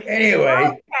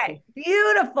 Anyway, Okay,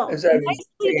 beautiful. as I was Nicely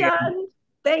saying, done.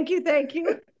 Thank you, thank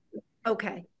you.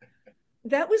 Okay.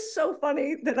 That was so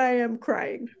funny that I am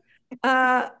crying.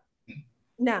 Now,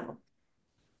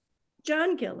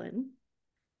 John Gillan,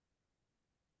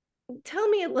 tell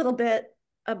me a little bit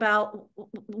about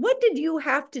what did you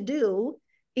have to do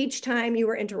each time you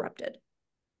were interrupted?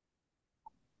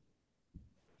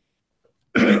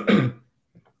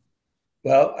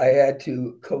 well, I had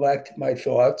to collect my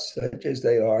thoughts, such as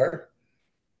they are,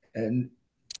 and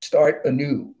start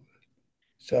anew.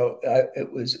 So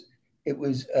it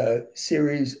was a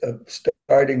series of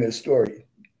starting a story.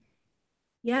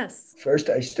 Yes. First,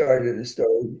 I started a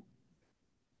story,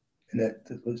 and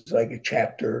it was like a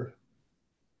chapter,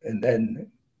 and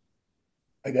then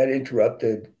I got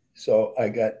interrupted, so I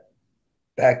got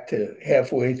back to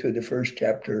halfway through the first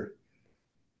chapter.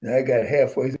 And I got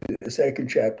halfway through the second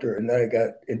chapter, and then I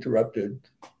got interrupted,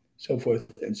 so forth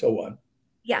and so on.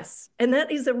 Yes. And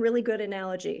that is a really good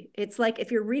analogy. It's like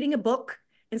if you're reading a book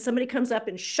and somebody comes up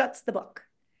and shuts the book,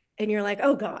 and you're like,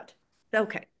 oh God,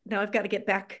 okay, now I've got to get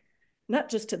back not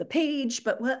just to the page,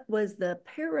 but what was the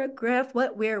paragraph?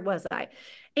 Where was I?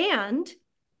 And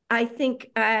I think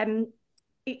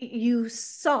you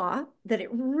saw that it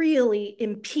really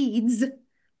impedes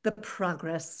the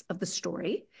progress of the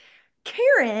story.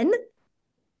 Karen,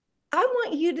 I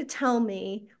want you to tell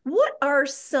me what are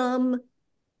some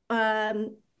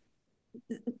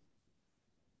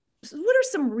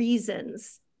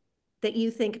reasons that you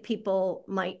think people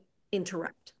might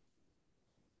interrupt?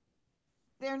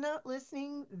 They're not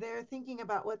listening. They're thinking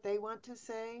about what they want to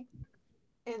say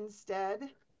instead.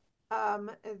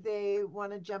 They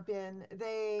want to jump in.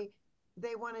 They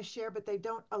want to share, but they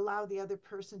don't allow the other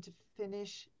person to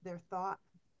finish their thought.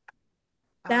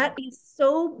 That is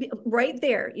so right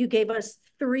there. You gave us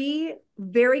three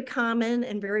very common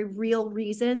and very real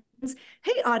reasons.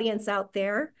 Hey, audience out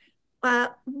there,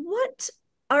 what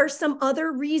are some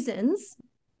other reasons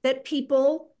that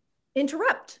people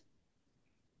interrupt?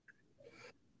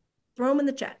 Throw them in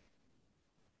the chat.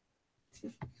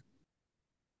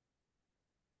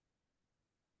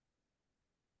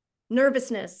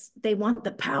 Nervousness. They want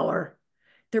the power.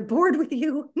 They're bored with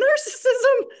you.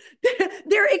 Narcissism.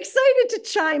 They're excited to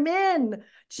chime in.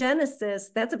 Genesis.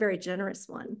 That's a very generous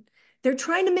one. They're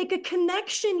trying to make a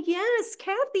connection. Yes,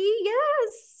 Kathy.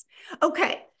 Yes.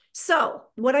 Okay. So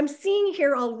what I'm seeing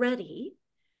here already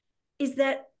is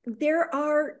that there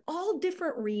are all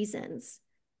different reasons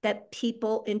that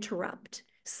people interrupt.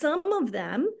 Some of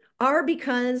them are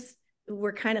because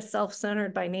we're kind of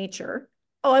self-centered by nature.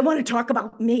 Oh, I want to talk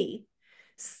about me.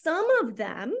 Some of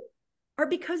them are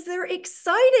because they're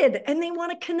excited and they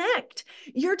want to connect.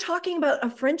 You're talking about a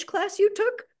French class you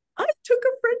took? I took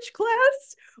a French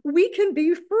class. We can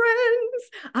be friends.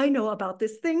 I know about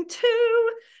this thing too.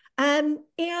 And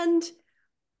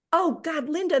oh God,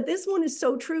 Linda, this one is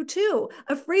so true too.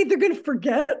 Afraid they're going to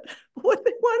forget what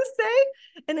they want to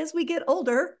say. And as we get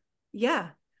older, yeah,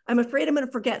 I'm afraid I'm going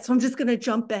to forget. So I'm just going to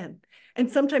jump in. And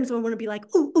sometimes I want to be like,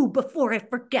 ooh, before I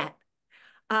forget.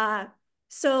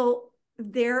 So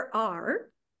there are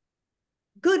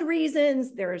good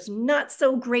reasons. There's not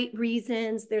so great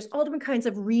reasons. There's all different kinds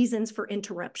of reasons for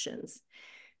interruptions.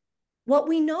 What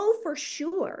we know for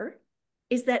sure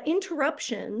is that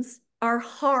interruptions are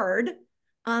hard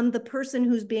on the person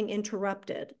who's being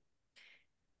interrupted.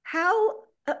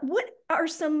 What are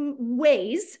some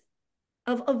ways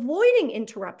of avoiding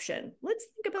interruption? Let's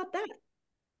think about that.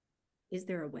 Is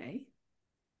there a way?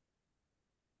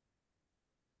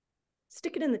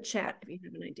 Stick it in the chat if you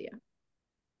have an idea.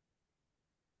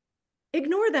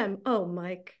 Ignore them. Oh,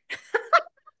 Mike.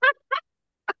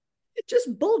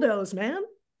 Just bulldoze, man.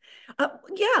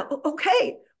 Yeah,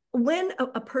 okay. When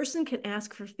a person can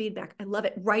ask for feedback, I love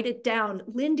it. Write it down.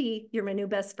 Lindy, you're my new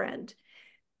best friend.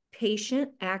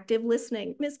 Patient, active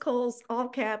listening. Miss Coles, all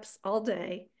caps, all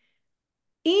day.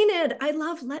 Enid, I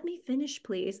love, let me finish,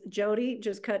 please. Jody,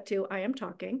 just cut to, I am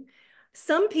talking.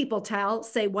 Some people, Tal,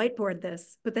 say whiteboard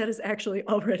this, but that is actually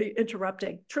already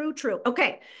interrupting. True, true.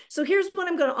 Okay, so here's what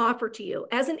I'm going to offer to you.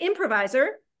 As an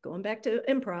improviser, going back to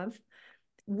improv,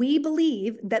 we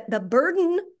believe that the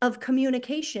burden of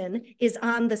communication is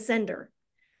on the sender.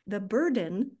 The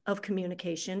burden of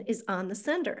communication is on the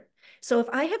sender. So if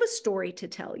I have a story to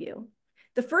tell you,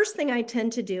 the first thing I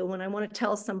tend to do when I want to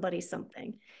tell somebody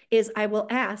something is I will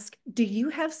ask, do you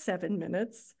have 7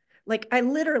 minutes? Like I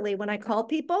literally, when I call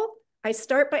people, I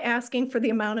start by asking for the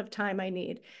amount of time I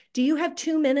need. Do you have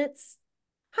 2 minutes?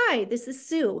 Hi, this is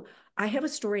Sue. I have a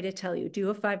story to tell you. Do you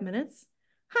have 5 minutes?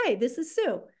 Hi, this is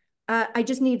Sue. I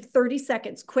just need 30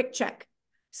 seconds, quick check.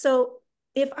 So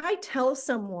if I tell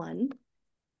someone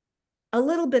a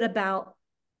little bit about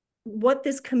what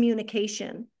this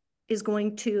communication is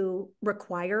going to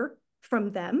require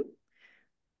from them,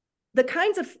 the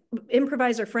kinds of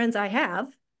improviser friends I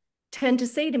have tend to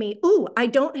say to me, ooh, I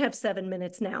don't have 7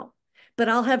 minutes now, but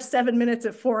I'll have 7 minutes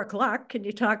at 4 o'clock. Can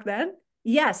you talk then?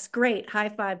 Yes, great, high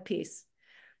five, peace.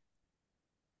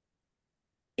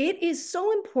 It is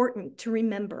so important to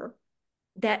remember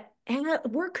that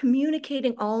we're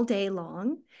communicating all day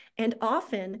long, and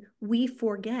often we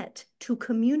forget to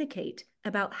communicate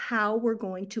about how we're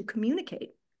going to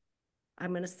communicate. I'm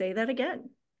going to say that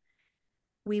again.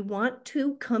 We want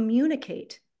to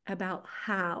communicate about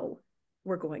how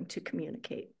we're going to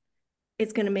communicate.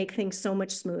 It's going to make things so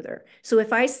much smoother. So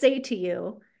if I say to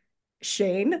you,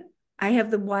 Shane, I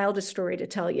have the wildest story to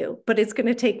tell you, but it's going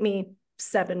to take me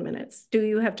 7 minutes. Do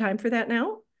you have time for that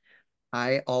now?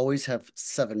 I always have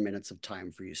 7 minutes of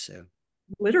time for you, Sue.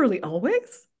 Literally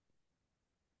always?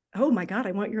 Oh my God,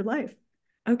 I want your life.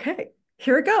 Okay,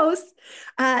 here it goes.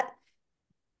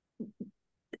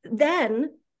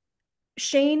 Then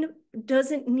Shane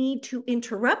doesn't need to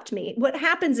interrupt me. What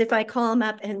happens if I call him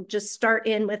up and just start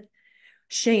in with,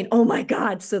 Shane, oh my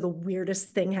God, so the weirdest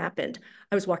thing happened.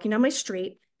 I was walking down my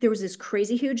street. There was this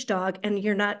crazy huge dog, and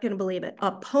you're not going to believe it.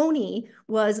 A pony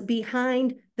was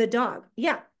behind the dog.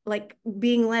 Yeah, like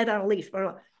being led on a leash.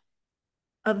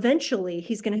 Eventually,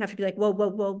 he's going to have to be like, whoa, whoa,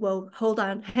 whoa, whoa, hold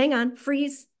on, hang on,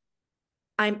 freeze.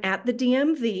 I'm at the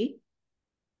DMV,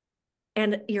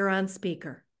 and you're on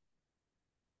speaker.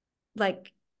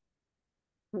 Like,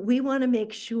 we want to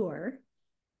make sure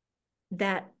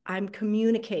that I'm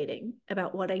communicating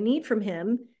about what I need from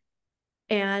him.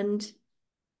 And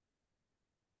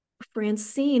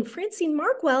Francine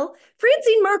Markwell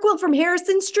from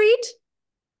Harrison Street.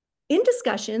 In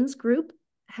Discussions group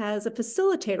has a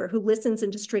facilitator who listens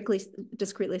and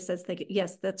discreetly says, thank you.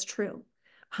 Yes, that's true,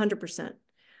 100%.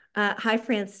 Hi,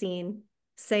 Francine.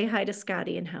 Say hi to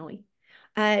Scotty and Howie.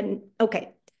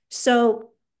 Okay, so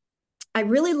I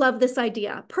really love this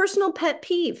idea. Personal pet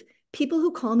peeve. People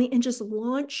who call me and just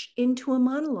launch into a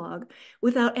monologue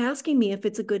without asking me if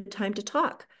it's a good time to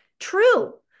talk.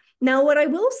 True. Now, what I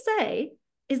will say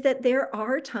is that there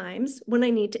are times when I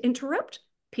need to interrupt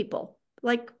people.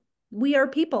 Like, we are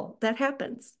people, that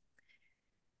happens.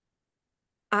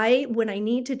 When I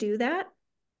need to do that,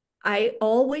 I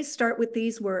always start with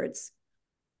these words.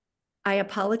 I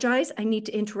apologize. I need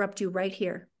to interrupt you right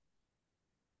here.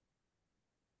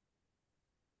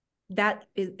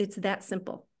 It's that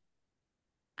simple.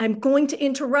 I'm going to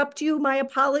interrupt you. My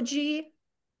apology.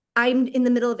 I'm in the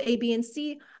middle of A, B, and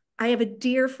C. I have a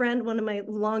dear friend, one of my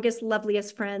longest,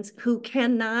 loveliest friends, who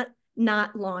cannot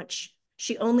not launch.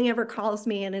 She only ever calls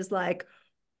me and is like,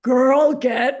 girl,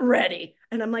 get ready.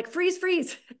 And I'm like, freeze,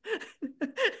 freeze.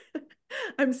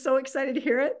 I'm so excited to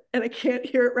hear it, and I can't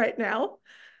hear it right now.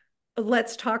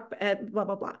 Let's talk at blah,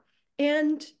 blah, blah.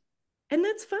 And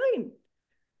that's fine.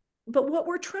 But what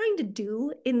we're trying to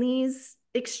do in these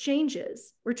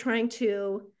exchanges, we're trying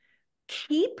to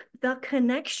keep the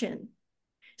connection.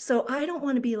 So I don't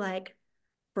want to be like,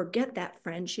 forget that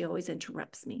friend, she always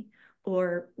interrupts me.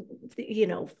 Or,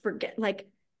 forget, like,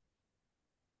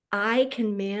 I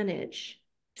can manage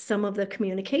some of the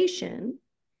communication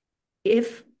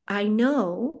if I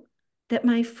know that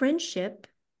my friendship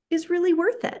is really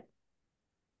worth it.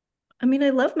 I mean,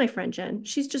 I love my friend Jen.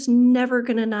 She's just never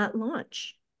going to not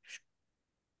launch.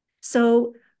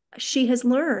 So she has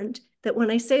learned that when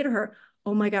I say to her,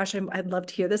 oh my gosh, I'd love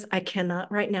to hear this. I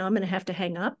cannot right now. I'm going to have to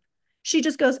hang up. She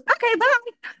just goes, okay,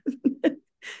 bye.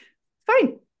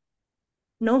 Fine.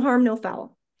 No harm, no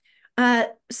foul.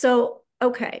 So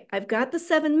Okay, I've got the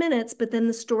 7 minutes, but then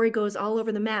the story goes all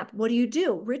over the map. What do you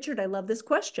do? Richard, I love this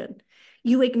question.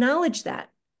 You acknowledge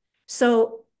that.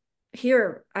 So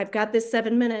here, I've got this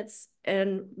 7 minutes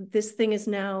and this thing is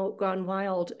now gone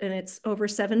wild and it's over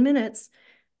 7 minutes.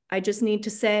 I just need to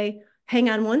say, hang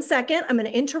on 1 second. I'm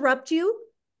going to interrupt you.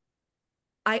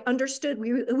 I understood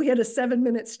we had a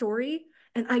 7-minute story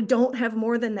and I don't have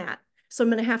more than that. So I'm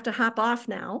going to have to hop off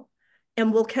now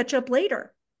and we'll catch up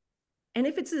later. And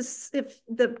if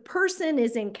the person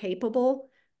is incapable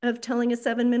of telling a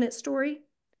 7-minute story,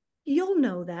 you'll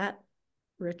know that,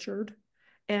 Richard.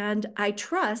 And I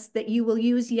trust that you will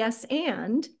use yes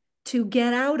and to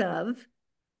get out of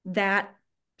that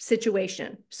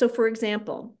situation. So for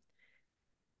example,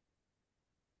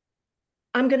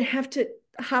 I'm going to have to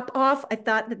hop off. I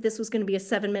thought that this was going to be a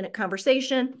 7-minute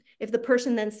conversation. If the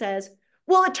person then says,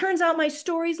 well, it turns out my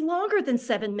story's longer than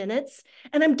 7 minutes,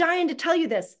 and I'm dying to tell you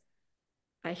this.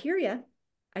 I hear you.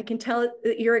 I can tell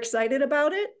that you're excited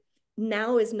about it.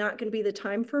 Now is not going to be the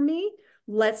time for me.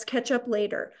 Let's catch up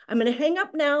later. I'm going to hang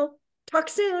up now. Talk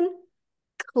soon.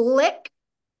 Click.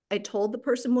 I told the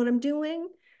person what I'm doing.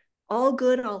 All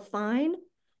good, all fine.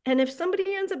 And if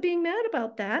somebody ends up being mad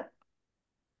about that,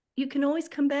 you can always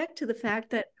come back to the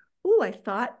fact that, oh, I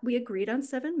thought we agreed on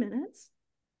 7 minutes.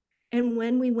 And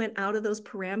when we went out of those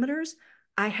parameters,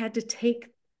 I had to take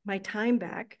my time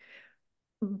back.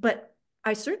 But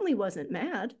I certainly wasn't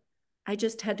mad. I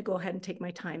just had to go ahead and take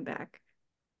my time back.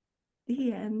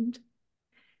 The end.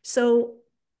 So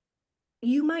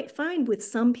you might find with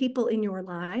some people in your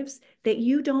lives that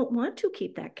you don't want to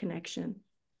keep that connection.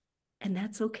 And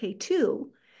that's okay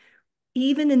too.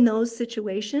 Even in those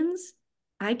situations,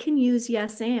 I can use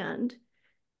yes and.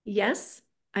 Yes,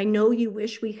 I know you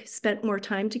wish we spent more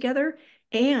time together,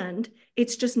 and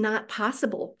it's just not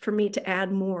possible for me to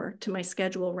add more to my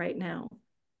schedule right now.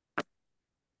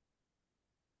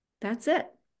 That's it.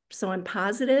 So I'm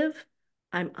positive,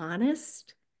 I'm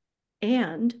honest,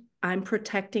 and I'm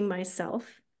protecting myself,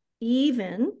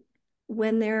 even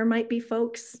when there might be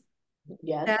folks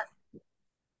that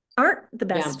aren't the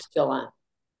best. Yeah, I'm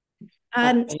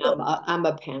still on. I'm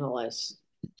a panelist.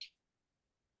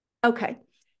 Okay.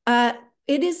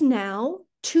 It is now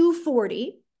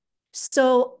 2:40.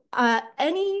 So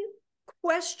any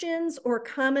questions or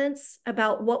comments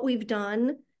about what we've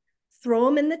done, throw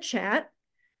them in the chat.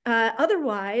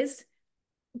 Otherwise,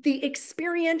 the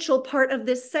experiential part of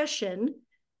this session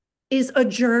is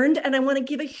adjourned, and I want to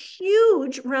give a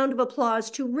huge round of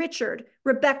applause to Richard,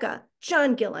 Rebecca,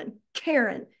 John Gillan,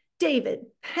 Karen, David,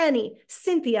 Penny,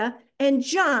 Cynthia, and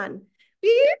John.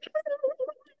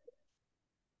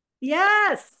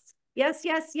 Yes, yes,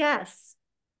 yes, yes.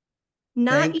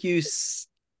 Thank you.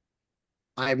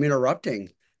 I'm interrupting.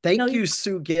 Thank you,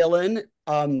 Sue Gillan.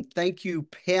 Thank you,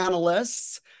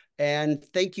 panelists. And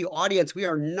thank you, audience. We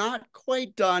are not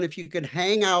quite done. If you could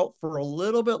hang out for a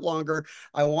little bit longer,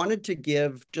 I wanted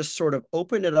to just sort of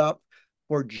open it up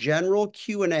for general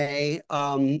Q&A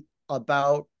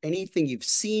about anything you've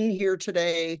seen here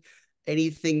today,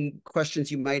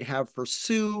 questions you might have for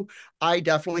Sue. I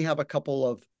definitely have a couple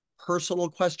of personal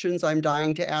questions I'm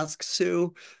dying to ask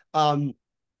Sue. So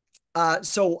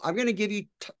I'm going to give you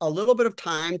a little bit of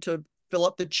time to fill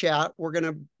up the chat. We're going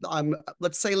to,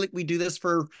 let's say we do this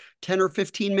for 10 or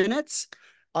 15 minutes.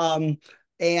 And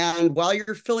while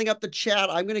you're filling up the chat,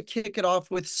 I'm going to kick it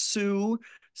off with Sue.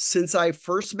 Since I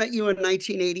first met you in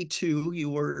 1982,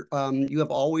 you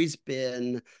have always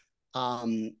been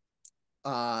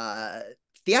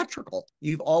theatrical.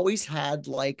 You've always had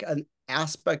like an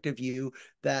aspect of you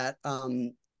that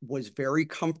was very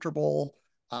comfortable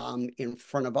in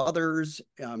front of others,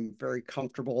 very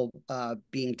comfortable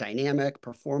being dynamic,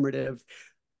 performative.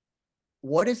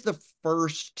 What is the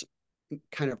first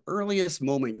kind of earliest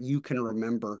moment you can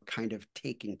remember kind of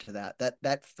taking to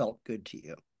that felt good to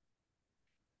you?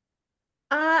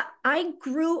 I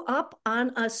grew up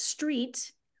on a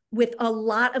street with a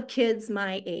lot of kids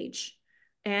my age,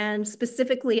 and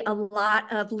specifically a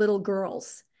lot of little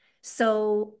girls.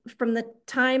 So from the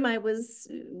time I was,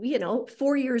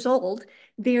 4 years old,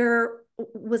 there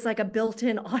was like a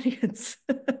built-in audience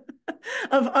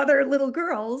of other little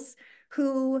girls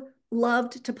who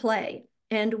loved to play.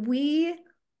 And we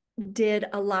did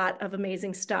a lot of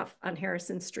amazing stuff on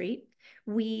Harrison Street.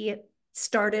 We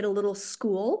started a little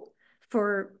school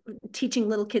for teaching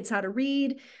little kids how to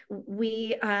read.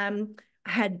 We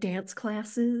had dance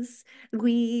classes.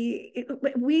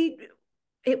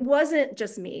 It wasn't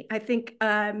just me. I think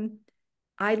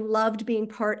I loved being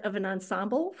part of an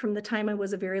ensemble from the time I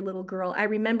was a very little girl. I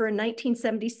remember in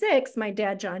 1976, my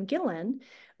dad, John Gillan,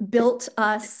 built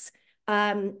us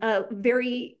a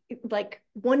very like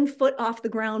 1 foot off the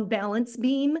ground balance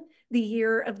beam the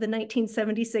year of the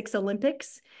 1976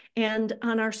 Olympics. And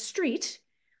on our street,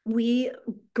 we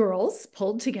girls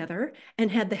pulled together and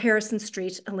had the Harrison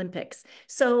Street Olympics.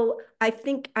 So I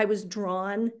think I was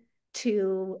drawn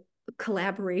to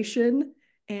collaboration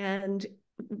and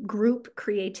group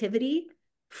creativity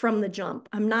from the jump.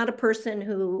 I'm not a person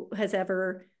who has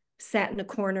ever sat in a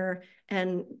corner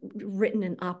and written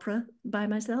an opera by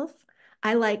myself.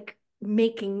 I like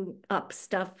making up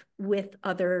stuff with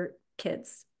other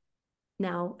kids,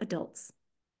 now adults.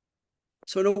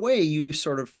 So in a way,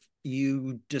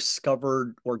 you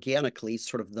discovered organically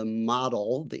sort of the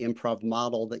model, the improv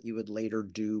model that you would later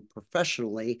do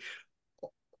professionally.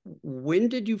 When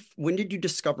did you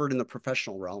discover it in the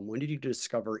professional realm? When did you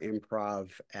discover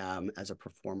improv as a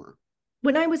performer?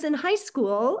 When I was in high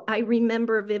school, I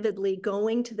remember vividly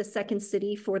going to the Second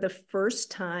City for the first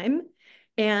time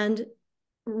and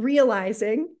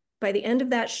realizing by the end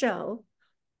of that show,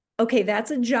 okay,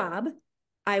 that's a job.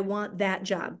 I want that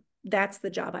job. That's the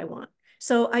job I want.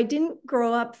 So I didn't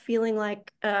grow up feeling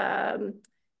like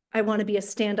I want to be a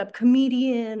stand-up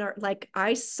comedian, or like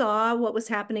I saw what was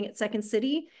happening at Second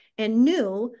City and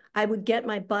knew I would get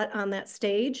my butt on that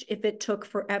stage if it took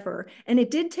forever. And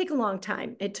it did take a long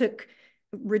time. It took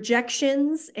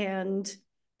rejections, and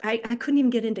I couldn't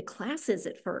even get into classes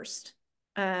at first,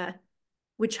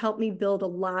 which helped me build a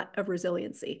lot of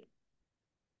resiliency.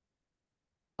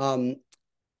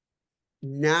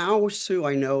 Now, Sue,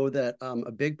 I know that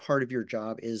a big part of your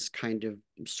job is kind of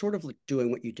sort of like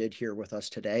doing what you did here with us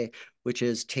today, which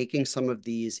is taking some of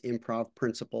these improv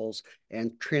principles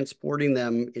and transporting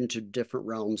them into different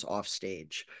realms off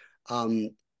stage.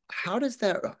 How has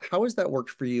that worked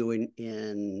for you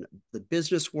in the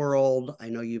business world? I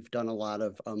know you've done a lot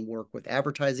of work with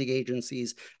advertising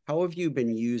agencies. How have you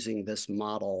been using this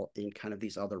model in kind of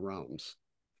these other realms?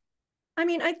 I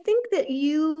mean, I think that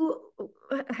you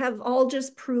have all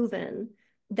just proven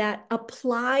that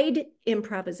applied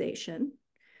improvisation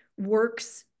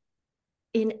works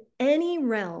in any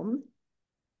realm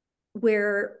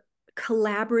where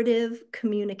collaborative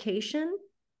communication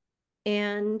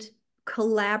and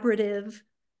collaborative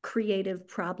creative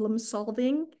problem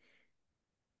solving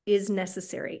is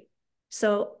necessary.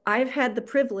 So I've had the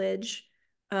privilege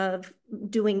of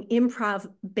doing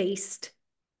improv-based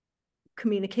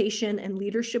communication and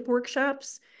leadership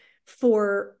workshops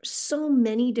for so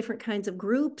many different kinds of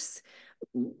groups,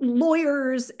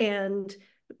 lawyers and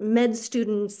med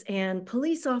students and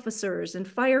police officers and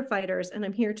firefighters. And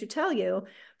I'm here to tell you,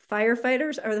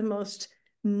 firefighters are the most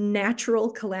natural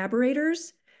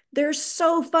collaborators. They're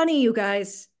so funny, you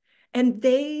guys. And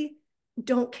they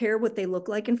don't care what they look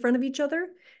like in front of each other.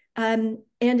 And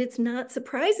it's not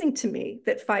surprising to me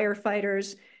that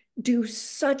firefighters do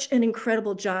such an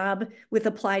incredible job with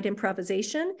applied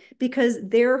improvisation, because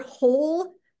their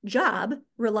whole job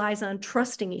relies on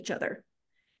trusting each other.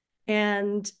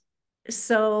 And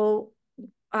so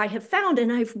I have found,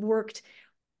 and I've worked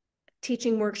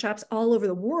teaching workshops all over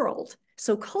the world.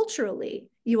 So culturally,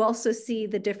 you also see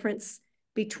the difference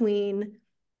between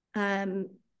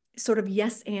sort of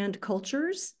yes and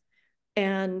cultures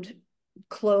and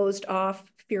closed off,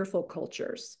 fearful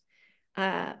cultures.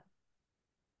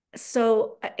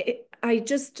 So I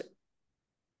just,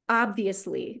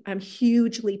 obviously, I'm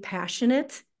hugely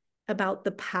passionate about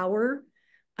the power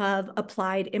of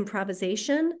applied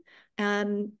improvisation,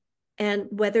 and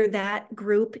whether that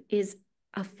group is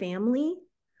a family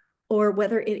or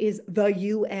whether it is the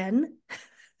UN,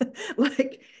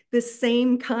 like the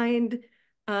same kind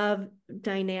of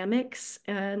dynamics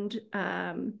and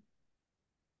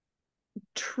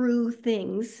true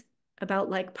things about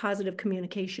like positive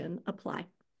communication apply.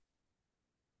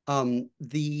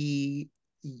 The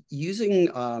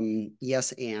using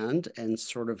yes and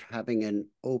sort of having an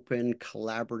open,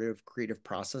 collaborative, creative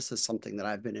process is something that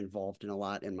I've been involved in a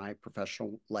lot in my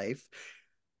professional life.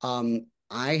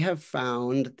 I have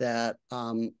found that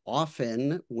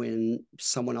often when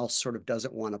someone else sort of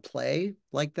doesn't want to play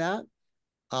like that,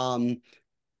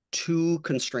 two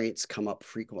constraints come up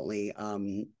frequently,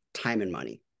 time and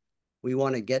money. We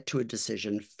want to get to a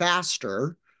decision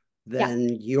faster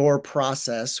than your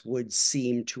process would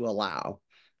seem to allow.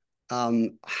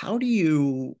 How do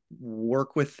you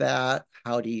work with that?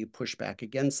 How do you push back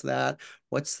against that?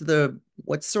 What's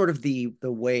sort of the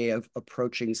way of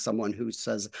approaching someone who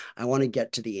says, I want to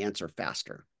get to the answer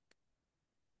faster?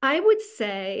 I would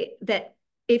say that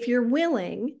if you're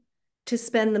willing to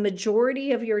spend the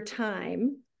majority of your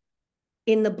time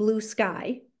in the blue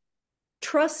sky,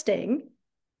 trusting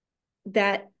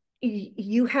that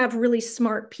you have really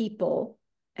smart people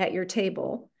at your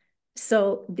table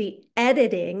So the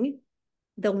editing,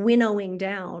 the winnowing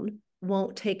down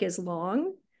won't take as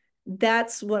long.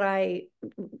 That's what I,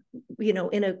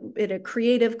 in a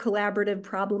creative, collaborative,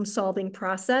 problem-solving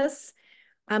process,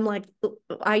 I'm like,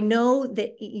 I know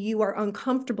that you are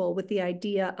uncomfortable with the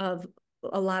idea of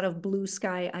a lot of blue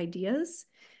sky ideas,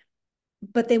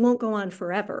 but they won't go on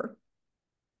forever.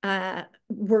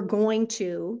 We're going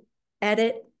to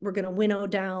edit, we're going to winnow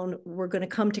down, we're going to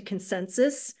come to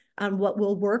consensus on what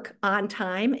will work on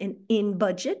time and in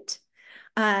budget.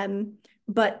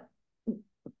 But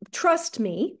trust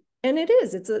me, and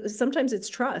sometimes it's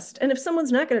trust. And if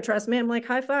someone's not going to trust me, I'm like,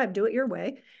 high five, do it your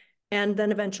way. And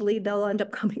then eventually they'll end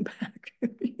up coming back,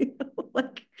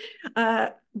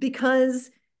 because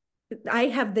I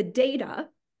have the data.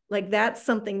 Like, that's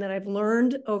something that I've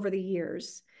learned over the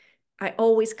years. I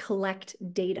always collect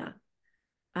data,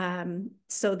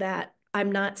 so that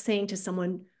I'm not saying to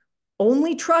someone,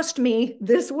 only trust me,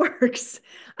 this works.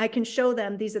 I can show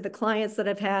them, these are the clients that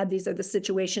I've had, these are the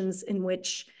situations in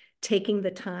which taking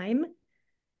the time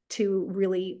to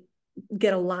really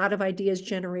get a lot of ideas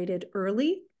generated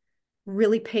early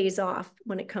really pays off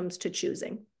when it comes to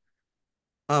choosing.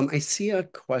 I see a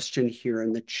question here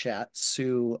in the chat,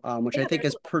 Sue, which I think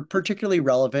is particularly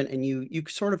relevant, and you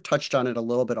sort of touched on it a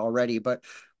little bit already, but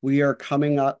we are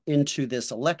coming up into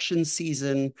this election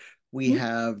season. We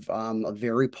have a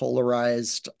very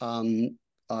polarized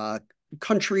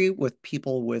country with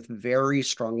people with very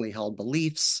strongly held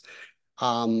beliefs,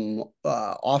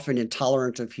 often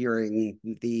intolerant of hearing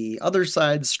the other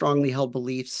side's strongly held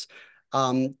beliefs.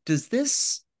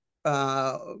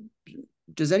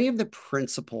 Does any of the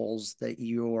principles that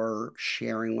you're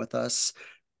sharing with us,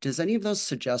 does any of those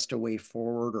suggest a way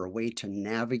forward or a way to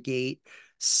navigate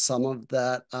some of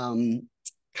that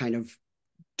kind of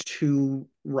two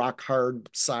rock hard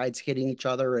sides hitting each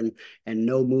other and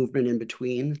no movement in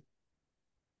between?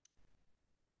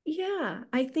 Yeah,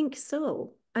 I think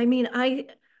so. I mean, I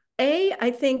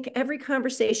think every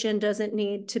conversation doesn't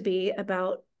need to be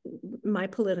about my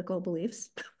political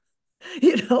beliefs.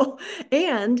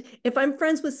 And if I'm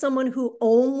friends with someone who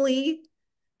only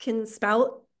can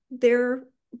spout their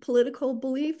political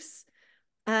beliefs,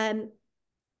 I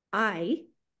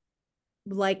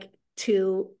like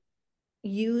to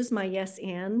use my yes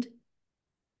and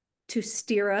to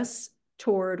steer us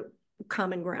toward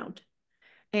common ground.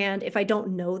 And if I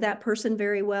don't know that person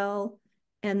very well,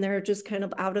 and they're just kind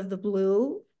of out of the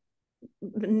blue,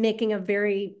 making a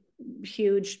very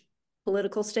huge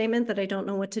political statement that I don't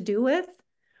know what to do with,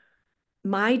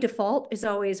 my default is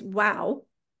always, wow,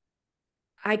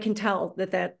 I can tell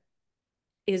that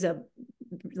is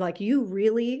like, you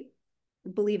really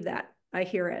believe that. I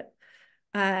hear it.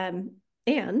 And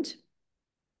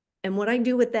what I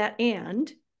do with that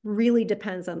and really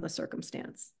depends on the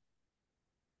circumstance.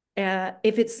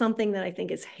 If it's something that I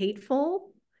think is hateful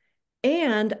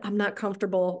and I'm not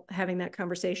comfortable having that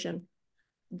conversation,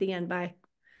 the end, bye.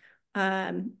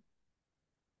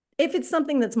 If it's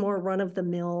something that's more run of the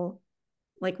mill,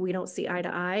 like we don't see eye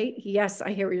to eye, yes,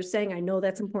 I hear what you're saying. I know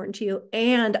that's important to you.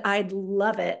 And I'd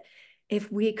love it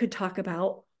if we could talk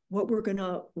about what we're going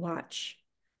to watch.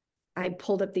 I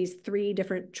pulled up these 3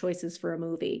 different choices for a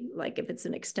movie, like if it's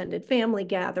an extended family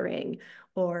gathering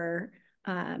or,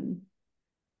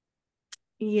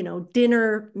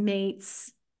 dinner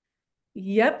mates.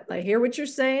 Yep, I hear what you're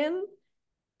saying.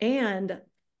 And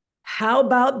how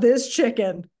about this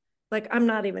chicken? Like, I'm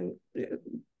not even,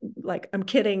 like, I'm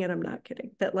kidding and I'm not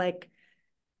kidding. That, like,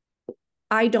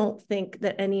 I don't think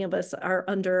that any of us are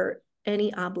under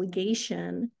any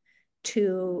obligation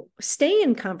to stay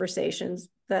in conversations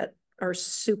that are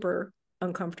super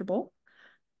uncomfortable.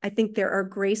 I think there are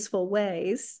graceful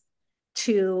ways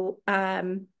to, I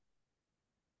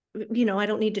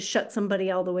don't need to shut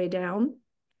somebody all the way down.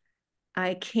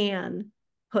 I can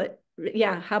put,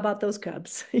 yeah, how about those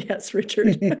Cubs? Yes,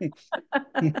 Richard.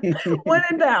 When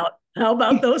in doubt, how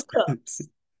about those Cubs?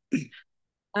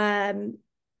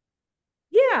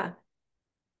 Yeah.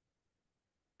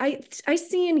 I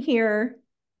see in here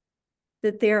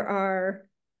that there are,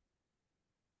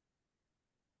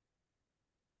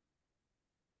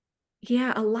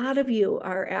 yeah, a lot of you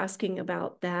are asking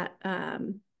about that.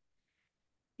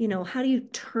 How do you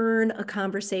turn a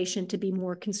conversation to be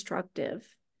more constructive?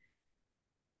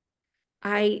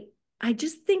 I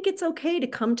just think it's okay to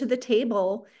come to the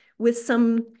table with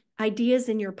some ideas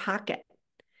in your pocket.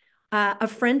 A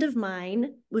friend of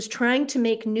mine was trying to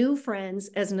make new friends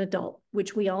as an adult,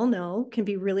 which we all know can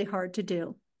be really hard to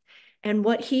do. And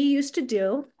what he used to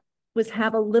do was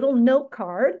have a little note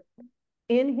card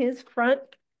in his front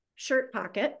shirt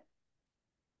pocket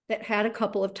that had a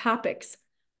couple of topics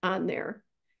on there.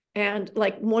 And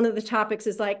like one of the topics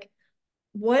is like,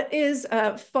 what is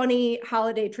a funny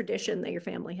holiday tradition that your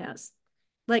family has?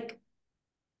 Like,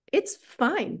 it's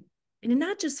fine. And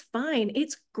not just fine,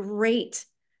 it's great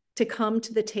to come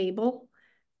to the table,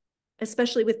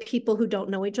 especially with people who don't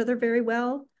know each other very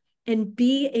well, and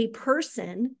be a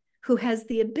person who has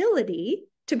the ability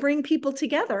to bring people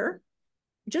together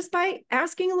just by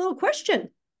asking a little question.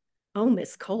 Oh,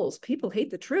 Miss Coles, people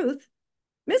hate the truth.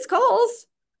 Miss Coles.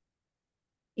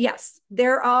 Yes,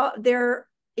 there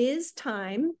is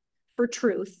time for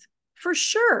truth, for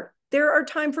sure. There are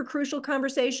time for crucial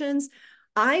conversations.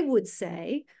 I would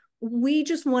say we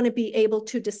just want to be able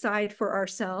to decide for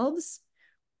ourselves,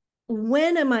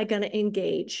 when am I going to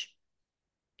engage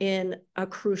in a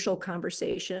crucial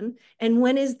conversation? And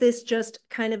when is this just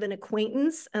kind of an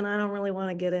acquaintance and I don't really want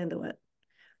to get into it?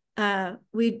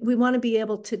 We want to be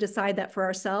able to decide that for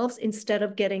ourselves instead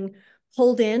of getting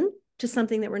pulled in to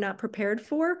something that we're not prepared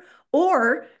for,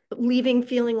 or leaving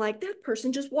feeling like that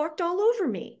person just walked all over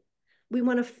me. We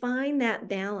want to find that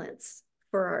balance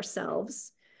for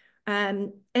ourselves.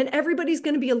 And everybody's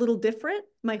going to be a little different.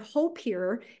 My hope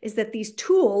here is that these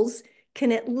tools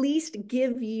can at least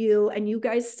give you, and you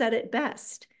guys said it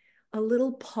best, a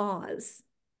little pause.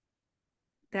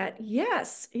 That,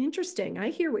 yes, interesting. I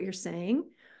hear what you're saying.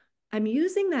 I'm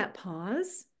using that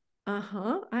pause.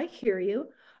 I hear you.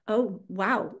 Oh,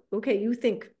 wow. Okay, you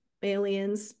think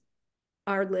aliens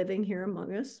are living here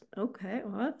among us. Okay,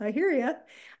 well, I hear you.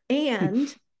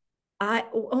 And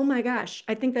oh my gosh,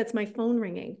 I think that's my phone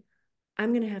ringing.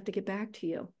 I'm going to have to get back to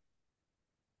you.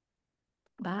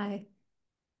 Bye.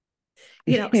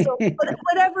 You know, so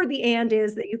whatever the and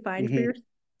is that you find for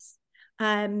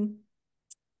yourselves,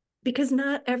 because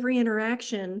not every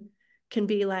interaction can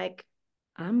be like,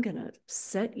 I'm going to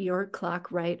set your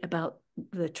clock right about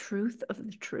the truth of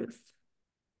the truth.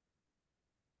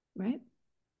 Right?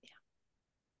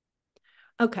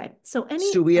 Yeah. Okay. So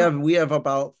we have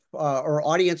about our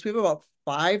audience, we have about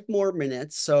 5 more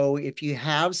minutes. So if you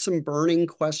have some burning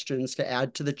questions to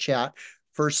add to the chat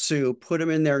for Sue, put them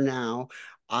in there now.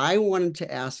 I wanted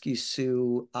to ask you,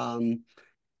 Sue,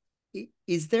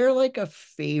 is there like a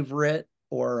favorite,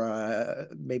 or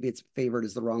maybe it's favorite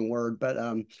is the wrong word, but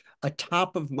a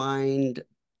top of mind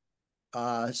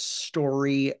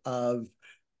story of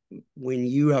when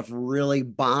you have really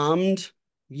bombed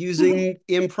using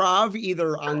improv,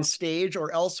 either on stage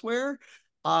or elsewhere?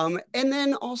 And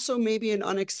then also maybe an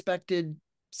unexpected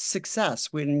success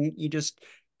when you just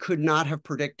could not have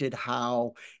predicted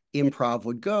how improv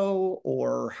would go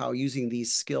or how using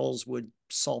these skills would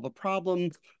solve a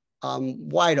problem.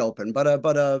 Wide open, but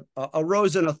a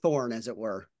rose and a thorn, as it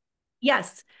were.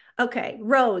 Yes. Okay.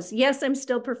 Rose. Yes, I'm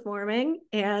still performing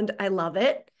and I love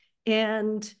it.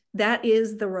 And that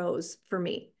is the rose for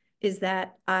me, is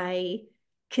that I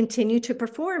continue to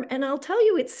perform. And I'll tell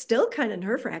you, it's still kind of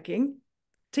nerve-wracking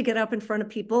to get up in front of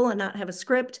people and not have a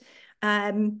script.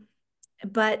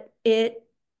 But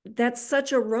that's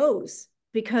such a rose,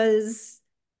 because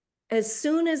as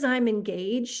soon as I'm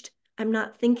engaged, I'm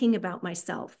not thinking about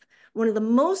myself. One of the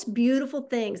most beautiful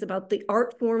things about the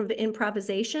art form of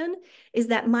improvisation is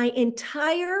that my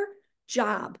entire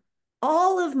job,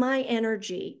 all of my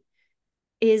energy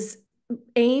is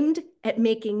aimed at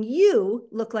making you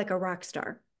look like a rock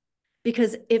star.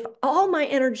 Because if all my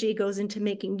energy goes into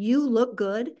making you look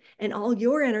good and all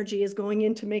your energy is going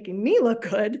into making me look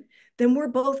good, then we're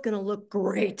both going to look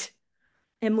great.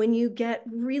 And when you get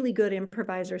really good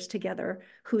improvisers together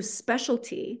whose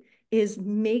specialty is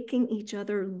making each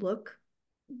other look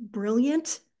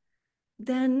brilliant,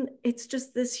 then it's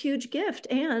just this huge gift.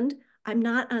 And I'm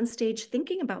not on stage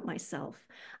thinking about myself.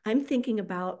 I'm thinking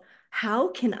about, how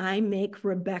can I make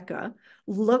Rebecca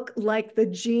look like the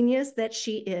genius that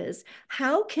she is?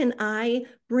 How can I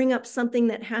bring up something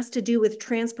that has to do with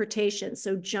transportation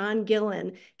so John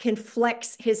Gillan can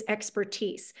flex his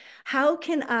expertise? How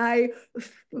can I,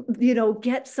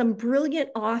 get some brilliant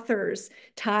authors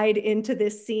tied into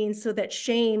this scene so that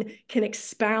Shane can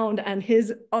expound on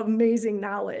his amazing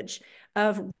knowledge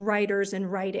of writers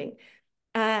and writing?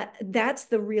 That's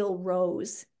the real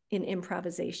rose in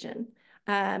improvisation.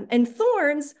 And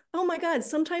thorns, oh my God,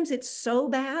 sometimes it's so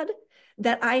bad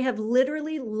that I have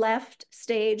literally left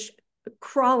stage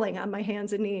crawling on my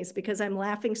hands and knees because I'm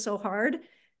laughing so hard,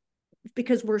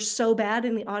 because we're so bad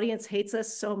and the audience hates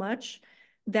us so much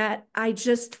that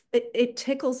it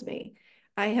tickles me.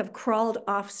 I have crawled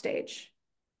off stage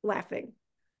laughing.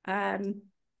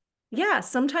 Yeah,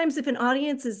 sometimes if an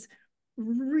audience is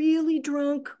really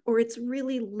drunk or it's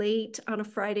really late on a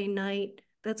Friday night,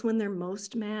 that's when they're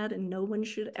most mad, and no one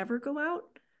should ever go out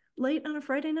late on a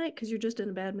Friday night because you're just in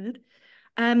a bad mood.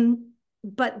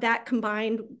 But that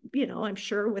combined, you know, I'm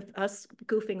sure with us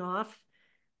goofing off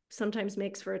sometimes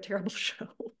makes for a terrible show.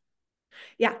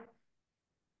 Yeah.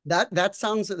 That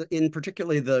sounds, in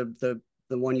particularly the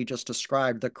one you just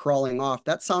described, the crawling off,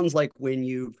 that sounds like when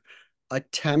you've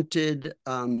attempted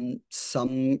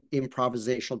some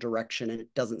improvisational direction and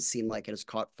it doesn't seem like it has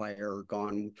caught fire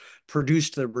or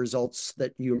produced the results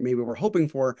that you maybe were hoping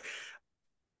for.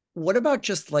 What about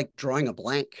just like drawing a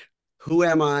blank? Who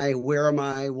am I? Where am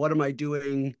I? What am I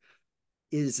doing?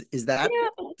 Is that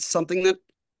something that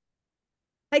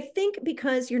I think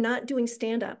because you're not doing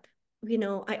stand-up, you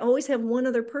know, I always have one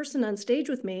other person on stage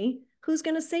with me who's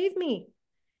going to save me.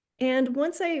 And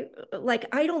once I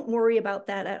don't worry about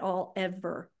that at all,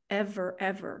 ever, ever,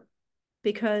 ever,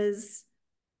 because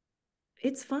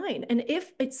it's fine. And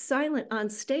if it's silent on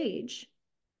stage,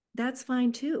 that's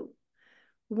fine too.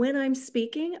 When I'm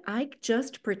speaking, I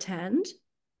just pretend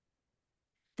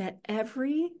that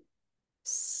every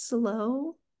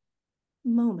slow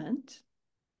moment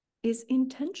is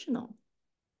intentional.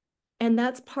 And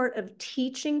that's part of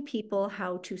teaching people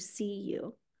how to see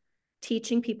you,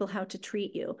 teaching people how to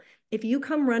treat you. If you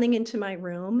come running into my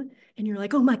room and you're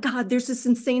like, oh my God, there's this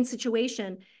insane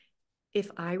situation.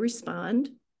 If I respond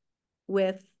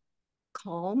with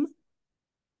calm,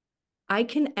 I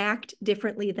can act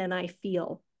differently than I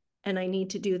feel. And I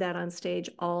need to do that on stage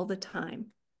all the time.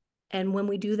 And when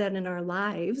we do that in our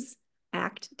lives,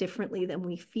 act differently than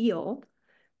we feel,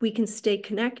 we can stay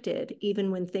connected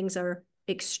even when things are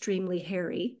extremely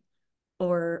hairy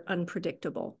or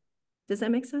unpredictable. Does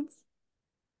that make sense?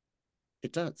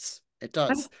 it does? It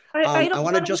does. I I don't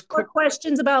want to want just more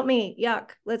questions about me.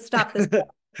 Yuck. Let's stop this.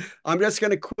 I'm just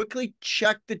going to quickly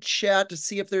check the chat to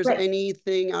see if there's Right.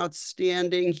 anything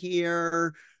outstanding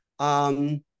here.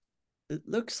 It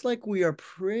looks like we are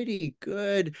pretty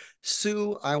good.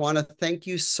 Sue, I want to thank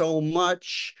you so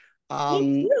much.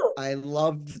 Me too. I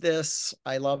loved this.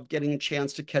 I love getting a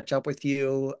chance to catch up with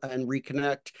you and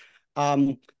reconnect.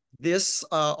 This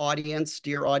audience,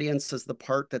 dear audience, is the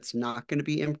part that's not going to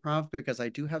be improv because I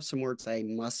do have some words I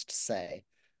must say.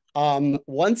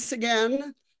 Once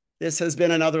again, this has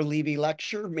been another Levy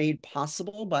lecture made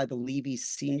possible by the Levy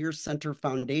Senior Center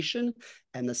Foundation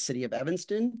and the City of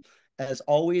Evanston. As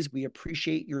always, we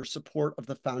appreciate your support of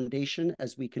the foundation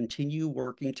as we continue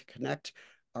working to connect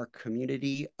our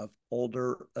community of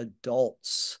older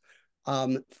adults.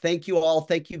 Thank you all.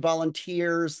 Thank you,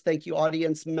 volunteers. Thank you,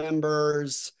 audience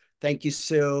members. Thank you,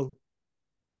 Sue.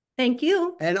 Thank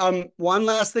you. And one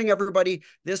last thing, everybody,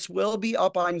 this will be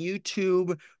up on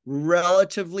YouTube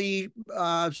relatively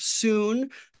soon.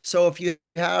 So if you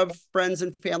have friends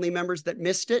and family members that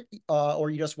missed it or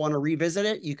you just want to revisit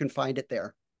it, you can find it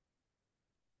there.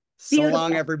 So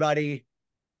long, everybody.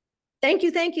 Thank you.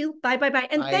 Thank you. Bye, bye, bye.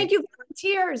 And Bye. thank you,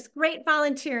 volunteers. Great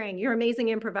volunteering. You're amazing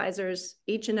improvisers,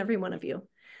 each and every one of you.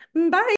 Bye.